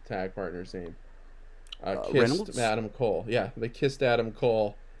what's his tag partner's name? Kissed Reynolds? Adam Cole. Yeah, they kissed Adam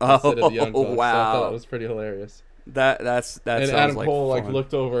Cole instead of the Young Bucks. Wow. So I thought that was pretty hilarious. That and sounds Adam like Cole fun.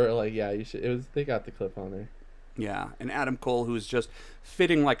 looked over you should. They got the clip on there. Yeah, and Adam Cole, who's just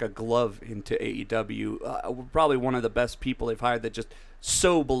fitting like a glove into AEW, probably one of the best people they've hired that just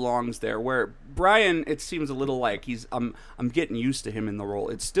so belongs there. Where Brian, it seems a little like I'm getting used to him in the role.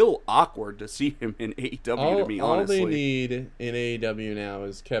 It's still awkward to see him in AEW. To me, honestly, all they need in AEW now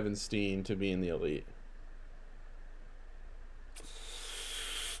is Kevin Steen to be in the Elite.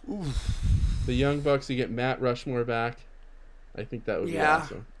 Oof. The Young Bucks, you get Matt Rushmore back. I think that would be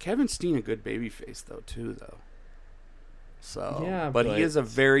awesome. Kevin Steen a good babyface though. So yeah, but he is a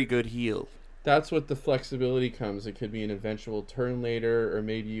very good heel. That's what the flexibility comes. It could be an eventual turn later, or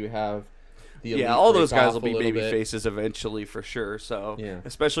maybe you have the Elite all those break guys off will be a little baby bit. faces eventually for sure. So Yeah.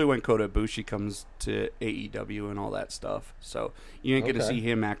 especially when Kota Ibushi comes to AEW and all that stuff. So you ain't gonna see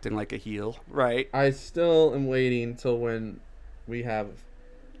him acting like a heel, right? I still am waiting till when we have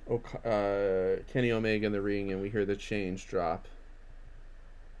Kenny Omega in the ring and we hear the change drop.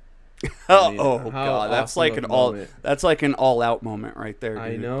 God, that's awesome that's like an all out moment right there, dude.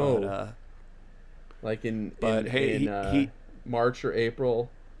 I know. But, like in he March or April,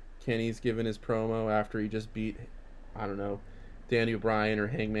 Kenny's giving his promo after he just beat, I don't know, Danny Bryan or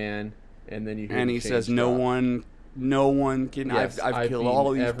Hangman, and then you hear he says no one can. Yes, I've killed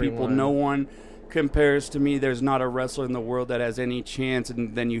all these people. No one compares to me. There's not a wrestler in the world that has any chance.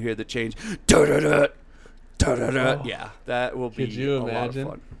 And then you hear the change. Yeah, that will be. Could you imagine? A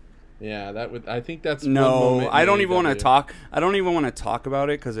lot of fun. Yeah, that would. I think that's no. One moment I don't even want to talk. I don't even want to talk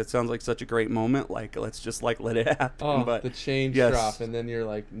about it because it sounds like such a great moment. Like let's just let it happen. Oh, but the change drop, and then you're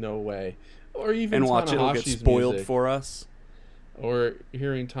like, no way. Or even watch it'll get spoiled music. For us. Or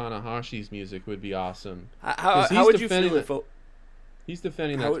hearing Tanahashi's music would be awesome. How would you feel if he's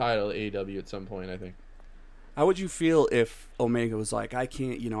defending that title at AEW at some point? I think. How would you feel if Omega was like, I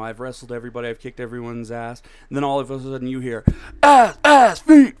can't, I've wrestled everybody, I've kicked everyone's ass, and then all of a sudden you hear, ass,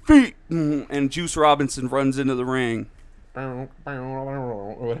 feet, and Juice Robinson runs into the ring. Or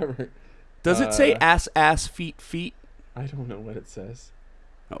whatever. Does it say ass, feet? I don't know what it says.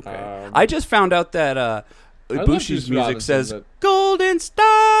 Okay. I just found out that Ibushi's music Robinson, says Golden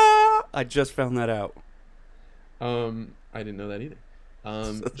Star. I just found that out. I didn't know that either.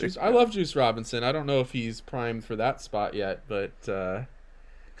 I love Juice Robinson. I don't know if he's primed for that spot yet, but the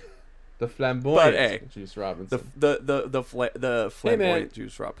flamboyant Juice Robinson, the flamboyant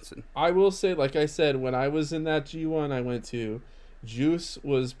Juice Robinson. I will say, like I said, when I was in that G1 I went to, Juice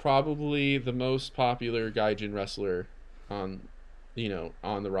was probably the most popular Gaijin wrestler on the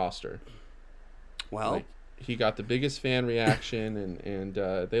roster. Well, he got the biggest fan reaction, and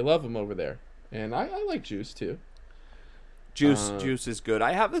they love him over there. And I like Juice too. Juice is good.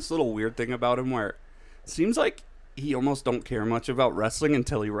 I have this little weird thing about him where it seems like he almost don't care much about wrestling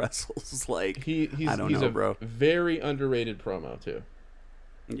until he wrestles. Like he's bro. Very underrated promo too.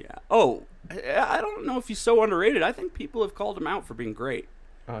 Yeah. Oh, I don't know if he's so underrated. I think people have called him out for being great.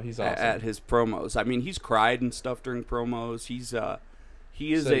 Oh, he's awesome at his promos. I mean, he's cried and stuff during promos. He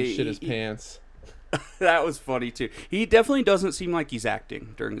shit his pants. That was funny too. He definitely doesn't seem like he's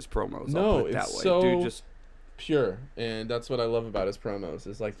acting during his promos. No, I'll put it it's that way. so Dude, just pure, and that's what I love about his promos.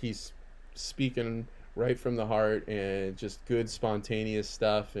 Is like he's speaking right from the heart and just good spontaneous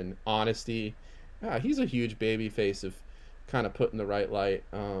stuff and honesty. He's a huge baby face of kind of put in the right light.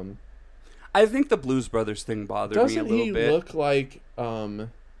 I think the Blues Brothers thing bothered me a little bit. Doesn't he look like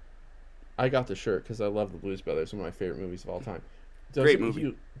I got the shirt because I love the Blues Brothers, one of my favorite movies of all time. Great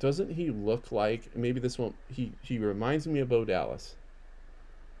movie. Doesn't he look like, maybe this won't, he reminds me of Bo Dallas.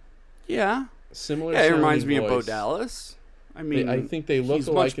 Yeah. Similar. Yeah, it reminds me of Bo Dallas. I mean, I think they look he's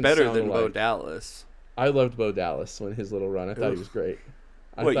alike much better and than sound Bo alike. Dallas. I loved Bo Dallas when his little run. I thought he was great.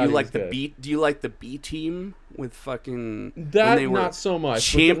 What, you like the B? Do you like the B team with fucking that? when they were Not so much.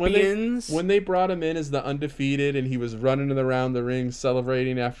 champions. When they brought him in as the undefeated and he was running around the ring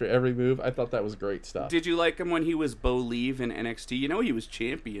celebrating after every move, I thought that was great stuff. Did you like him when he was Bo Leave in NXT? You know he was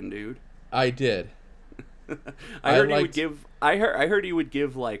champion, dude. I did. I heard he would give. I heard he would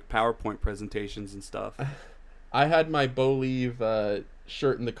give like PowerPoint presentations and stuff. I had my Bo Leave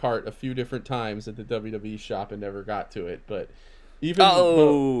shirt in the cart a few different times at the WWE shop and never got to it, but. Even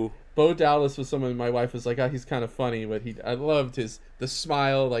Bo Dallas was someone my wife was like, he's kind of funny, but I loved the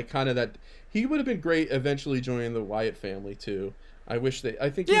smile, like kind of that. He would have been great eventually joining the Wyatt family too. I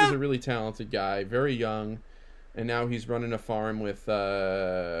think he was a really talented guy, very young, and now he's running a farm with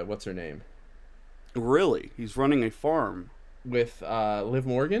what's her name? Really? He's running a farm with Liv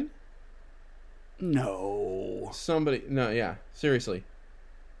Morgan? No. Yeah, seriously.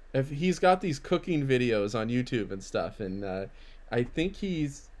 If he's got these cooking videos on YouTube and stuff, and I think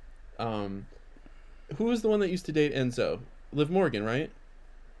he's who was the one that used to date Enzo? Liv Morgan, right?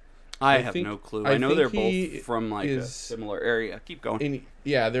 I have no clue. I know they're both from like a similar area. Keep going.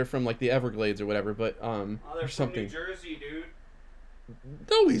 Yeah, they're from like the Everglades or whatever, but they're something. From New Jersey, dude.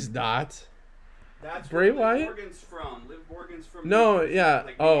 No, he's not. That's Bray where Wyatt? Liv Morgan's from. Liv Morgan's from. No, yeah.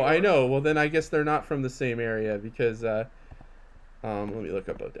 Like I know. Well, then I guess they're not from the same area because let me look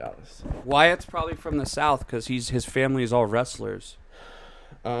up Bo Dallas. Wyatt's probably from the South because his family is all wrestlers.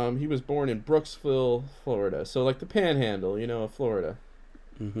 He was born in Brooksville, Florida, so like the Panhandle, of Florida.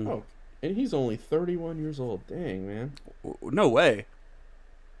 Mm-hmm. Oh, and he's only 31 years old. Dang, man. No way.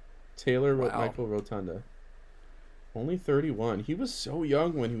 Taylor Michael Rotunda. Only 31. He was so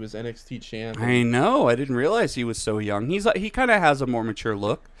young when he was NXT champ. I know. I didn't realize he was so young. He kind of has a more mature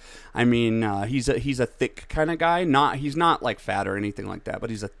look. I mean, he's a thick kind of guy. He's not like fat or anything like that, but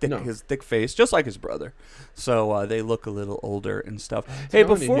he's his thick face, just like his brother. So they look a little older and stuff. Hey,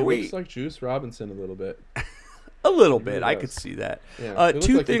 before he looks like Juice Robinson a little bit. A little bit. I could see that. Yeah.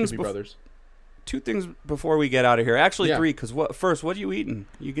 Two things. Brothers. Two things before we get out of here. Actually, three. Because what are you eating?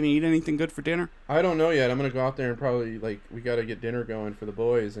 You gonna eat anything good for dinner? I don't know yet. I'm gonna go out there and probably we got to get dinner going for the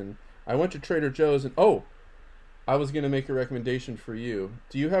boys. And I went to Trader Joe's and I was gonna make a recommendation for you.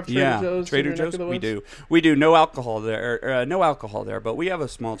 Do you have Trader Joe's? Trader Joe's. We do. We do. No alcohol there. No alcohol there. But we have a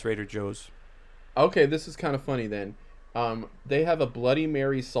small Trader Joe's. Okay, this is kind of funny then. They have a Bloody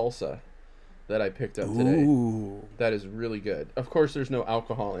Mary salsa that I picked up today. Ooh. That is really good. Of course, there's no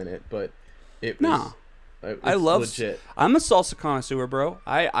alcohol in it, but. I love legit. I'm a salsa connoisseur, bro.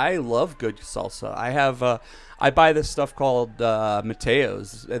 I love good salsa. I buy this stuff called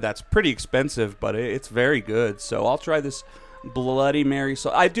Mateo's. That's pretty expensive, but it's very good. So I'll try this Bloody Mary. So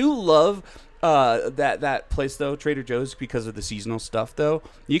I do love that place though, Trader Joe's, because of the seasonal stuff. Though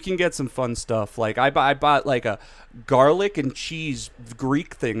you can get some fun stuff. Like I bought like a garlic and cheese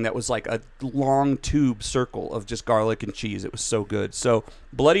Greek thing that was like a long tube circle of just garlic and cheese. It was so good. So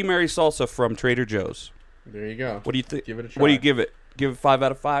Bloody Mary salsa from Trader Joe's. There you go. What do you think? Give it a try. What do you give it? Give it 5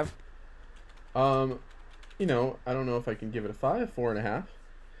 out of 5? I don't know if I can give it a 5, 4.5.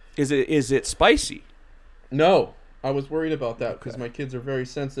 Is it spicy? No. I was worried about that because my kids are very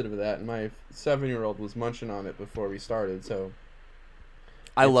sensitive to that, and my 7-year-old was munching on it before we started. So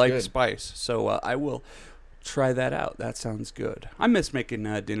I like spice, so I will try that out. That sounds good. I miss making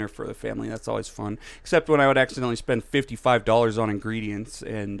dinner for the family. That's always fun. Except when I would accidentally spend $55 on ingredients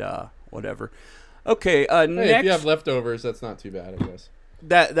and whatever. Okay, next. If you have leftovers, that's not too bad, I guess.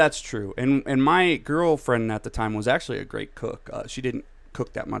 That's true. And my girlfriend at the time was actually a great cook. She didn't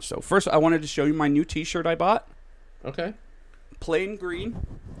cook that much, though. First, I wanted to show you my new T-shirt I bought. Okay. Plain green.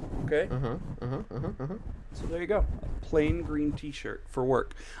 Okay. So there you go. A plain green T-shirt for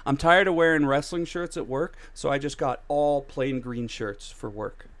work. I'm tired of wearing wrestling shirts at work, so I just got all plain green shirts for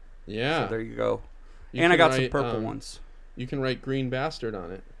work. Yeah. So there you go. And I got some purple ones. You can write Green Bastard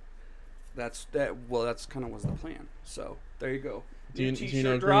on it. That's kind of was the plan. So there you go. Do you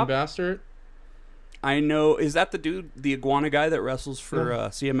know Green Bastard? I know. Is that the dude, the iguana guy that wrestles for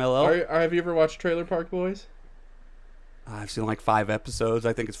CMLL? Have you ever watched Trailer Park Boys? I've seen like 5 episodes.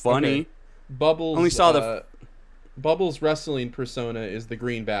 I think it's funny. Okay. Bubbles. Only saw Bubbles' wrestling persona is the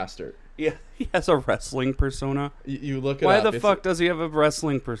Green Bastard. Yeah, he has a wrestling persona. You look it Why up. the fuck does he have a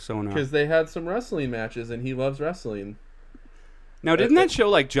wrestling persona? Because they had some wrestling matches, and he loves wrestling. Now, didn't that show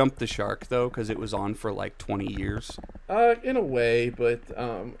like Jump the Shark though? Because it was on for like 20 years. In a way, but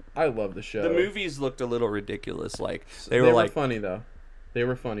I love the show. The movies looked a little ridiculous. Like they were funny though.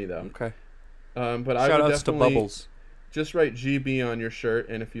 Okay. But Shout I would outs to definitely. Bubbles. Just write GB on your shirt,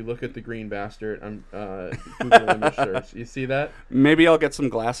 and if you look at the green bastard, I'm Googling the shirts. You see that? Maybe I'll get some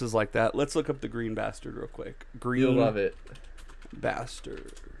glasses like that. Let's look up the green bastard real quick. Green You'll love it.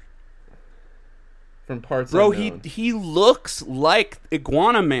 bastard. From Parts Bro, Unknown. he looks like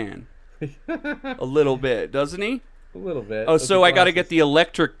Iguana Man. A little bit, doesn't he? A little bit. Oh, with so the I got to glasses. get the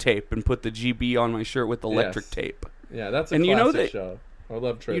electric tape and put the GB on my shirt with electric Yes. tape. Yeah, that's a And classic you know they- show. I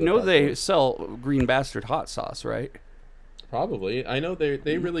love Trailer You know Park they Boys. sell Green Bastard hot sauce, right? Probably. I know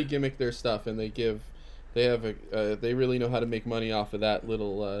they really gimmick their stuff, and they really know how to make money off of that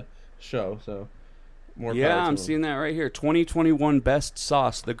little show. So more. Yeah, power to I'm them. seeing that right here. 2021 best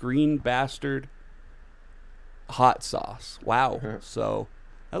sauce, the Green Bastard hot sauce. Wow. So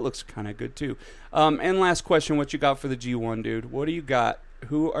that looks kind of good too. And last question, what you got for the G1, dude? What do you got?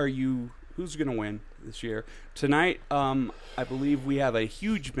 Who's gonna win this year? Tonight, I believe we have a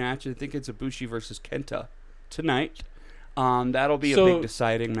huge match. I think it's Ibushi versus Kenta tonight. That'll be a So- big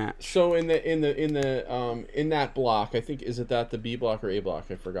deciding match. So in that block, I think is it that the B block or A block?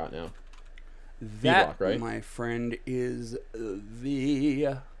 I forgot now. That, block, right? my friend, is the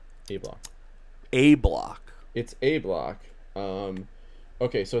A block. A block. It's A block.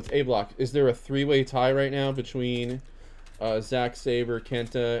 Okay, so it's A block. Is there a 3-way tie right now between Zack Sabre,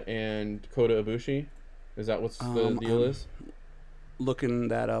 Kenta, and Kota Ibushi? Is that what's the deal is? Looking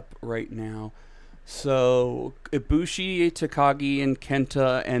that up right now. So Ibushi, Takagi, and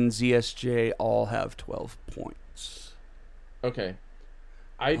Kenta and ZSJ all have 12 points. Okay.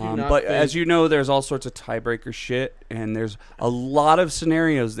 I do not But think... as you know, there's all sorts of tiebreaker shit, and there's a lot of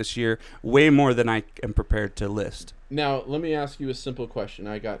scenarios this year, way more than I am prepared to list. Now, let me ask you a simple question.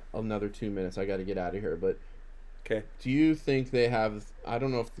 I got another 2 minutes. I got to get out of here. But Okay. do you think they have... I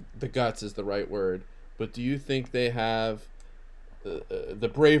don't know if the guts is the right word, but do you think they have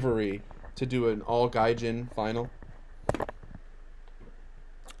the bravery to do an all Gaijin final?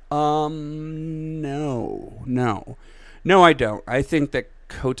 No, I don't. I think that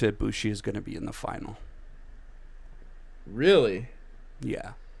Kota Ibushi is going to be in the final. Really?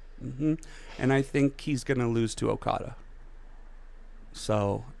 Yeah. And I think he's going to lose to Okada.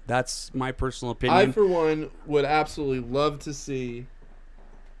 So that's my personal opinion. I, for one, would absolutely love to see...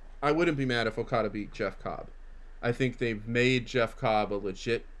 I wouldn't be mad if Okada beat Jeff Cobb. I think they've made Jeff Cobb a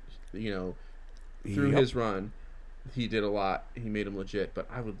legit, through Yep. his run, he did a lot. He made him legit. But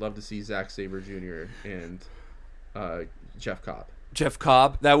I would love to see Zack Sabre Jr. and Jeff Cobb. Jeff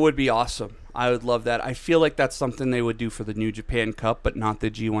Cobb, that would be awesome. I would love that. I feel like that's something they would do for the New Japan Cup, but not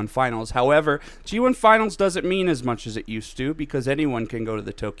the G1 Finals. However, G1 Finals doesn't mean as much as it used to because anyone can go to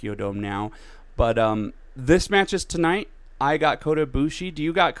the Tokyo Dome now. But this match is tonight. I got Kota Ibushi. Do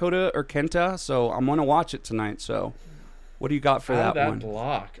you got Kota or Kenta? So I'm going to watch it tonight. So what do you got for that one?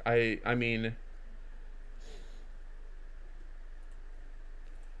 Block. I mean...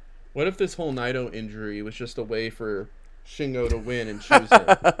 What if this whole Naito injury was just a way for Shingo to win and choose him?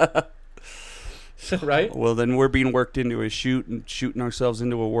 Right? Well, then we're being worked into a shoot and shooting ourselves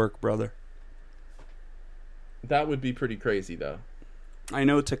into a work, brother. That would be pretty crazy, though. I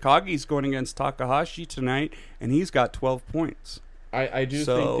know Takagi's going against Takahashi tonight, and he's got 12 points. I do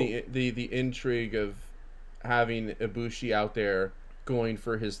So- think the intrigue of having Ibushi out there going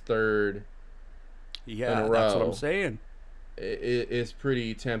for his third Yeah, in a that's what row. I'm saying. is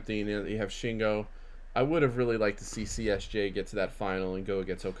pretty tempting. And you have Shingo. I would have really liked to see CSJ get to that final and go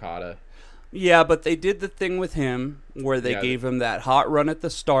against Okada. Yeah, but they did the thing with him where they Yeah, gave him that hot run at the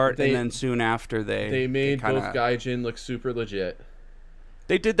start, They- and then soon after They made kinda, both Gaijin look super legit.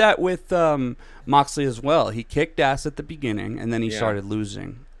 They did that with Moxley as well. He kicked ass at the beginning, and then he Yeah. started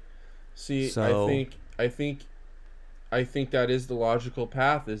losing. See, So- I think that is the logical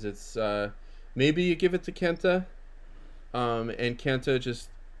path. Is it's maybe you give it to Kenta, and Kenta just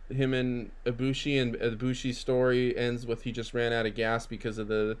him and Ibushi, and Ibushi's story ends with he just ran out of gas because of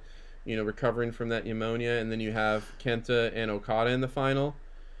the, recovering from that pneumonia, and then you have Kenta and Okada in the final.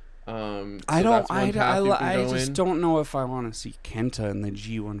 I just don't know if I want to see Kenta in the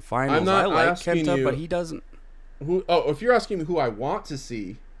G1 finals. I'm not I like asking Kenta, you- but he doesn't. If you're asking me who I want to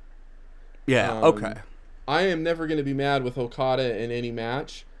see, Yeah, Um, okay. I am never going to be mad with Okada in any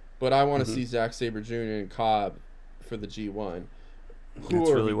match, but I want to Mhm. see Zack Sabre Jr. and Cobb for the G1. Who That's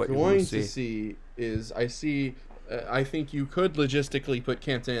are really we what you wanna going see. to see is I think you could logistically put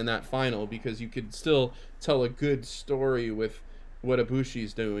Kenta in that final because you could still tell a good story with what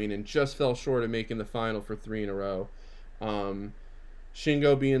Ibushi's doing and just fell short of making the final for 3 in a row.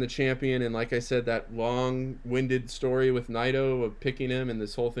 Shingo being the champion, and like I said, that long-winded story with Naito of picking him, and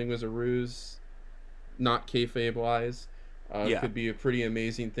this whole thing was a ruse, not kayfabe-wise, Yeah. could be a pretty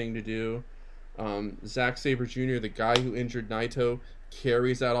amazing thing to do. Zack Sabre Jr., the guy who injured Naito,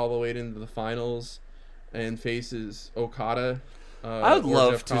 carries that all the way into the finals and faces Okada. I would or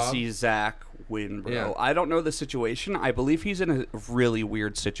love Jeff to Cobb. see Zach win, bro. Yeah. I don't know the situation. I believe he's in a really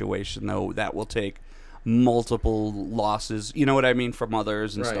weird situation, though, that will take multiple losses, you know what I mean, from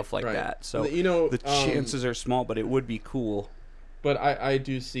others and Right, stuff like right. that. So You know, the chances are small, but it would be cool. But I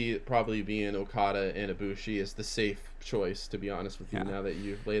do see it probably being Okada and Ibushi as the safe choice, to be honest with you, Yeah. now that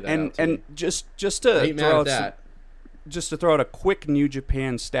you've laid that And out to and me. just I to ain't mad throw at out that. just to throw out a quick New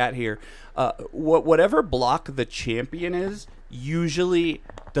Japan stat here, whatever block the champion is usually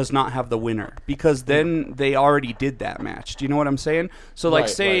does not have the winner, because then they already did that match. Do you know what I'm saying? So like, Right,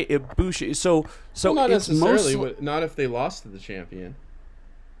 say right. Ibushi, so Well, not it's necessarily, mostly, but not if they lost to the champion.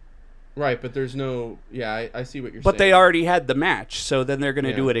 Right, but there's no... Yeah, I see what you're saying. but they already had the match, so then they're going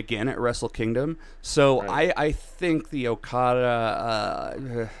to Yeah. do it again at Wrestle Kingdom. So Right. I think the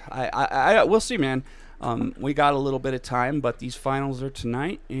Okada, we'll see, man. We got a little bit of time, but these finals are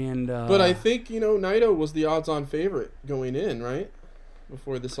tonight, and But I think, Naito was the odds-on favorite going in, right?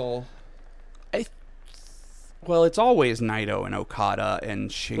 Before this all... well, it's always Naito and Okada and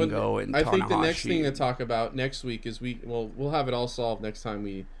But Shingo and I Tanahashi. think the next thing to talk about next week is we'll have it all solved next time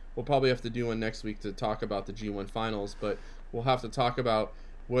we'll probably have to do one next week to talk about the G1 finals, but we'll have to talk about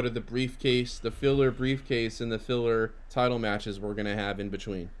what are the filler briefcase and the filler title matches we're going to have in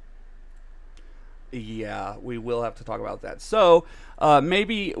between. Yeah, we will have to talk about that. So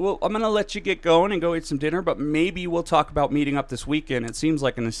maybe I'm going to let you get going and go eat some dinner, but maybe we'll talk about meeting up this weekend. It seems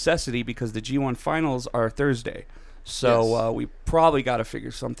like a necessity because the G1 finals are Thursday. So Yes. we probably got to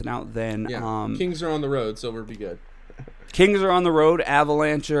figure something out then. Yeah, Kings are on the road, so we'll be good. Kings are on the road.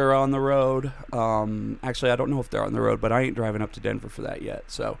 Avalanche are on the road. Actually, I don't know if they're on the road, but I ain't driving up to Denver for that yet.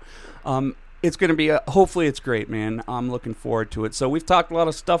 So it's going to be hopefully it's great, man. I'm looking forward to it. So we've talked a lot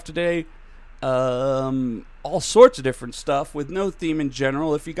of stuff today. All sorts of different stuff with no theme in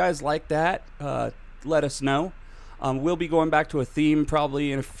general. If you guys like that, let us know. We'll be going back to a theme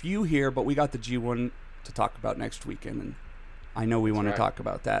probably in a few here, but we got the G1 to talk about next weekend, and I know we want to talk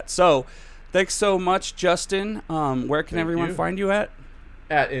about that. So thanks so much, Justin. Where can everyone you. find you at?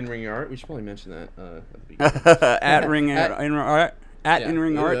 At In-Ring Art. We should probably mention that at the beginning. At In-Ring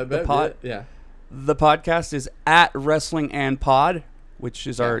Art. Yeah. The podcast is at Wrestling and Pod, which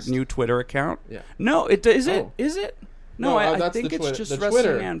is our Cast. new Twitter account. Yeah. No, is it? Oh. Is it? No, No, I that's think the it's Twitter- just the Wrestling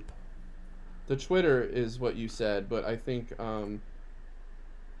Twitter. and. The Twitter is what you said, but I think at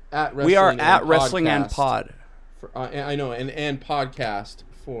Wrestling We are and at Wrestling and Podcast Pod. For, I know, and podcast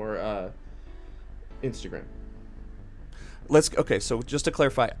for Instagram. Okay, so just to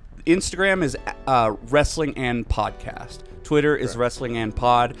clarify, Instagram is Wrestling and Podcast. Twitter is Correct. Wrestling and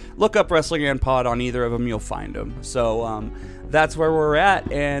Pod. Look up Wrestling and Pod on either of them, you'll find them. So that's where we're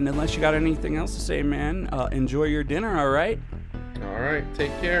at. And unless you got anything else to say, man, enjoy your dinner. All right. All right,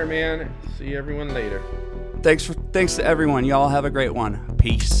 take care, man. See everyone later. Thanks to everyone. Y'all have a great one.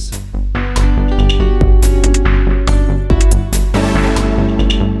 Peace.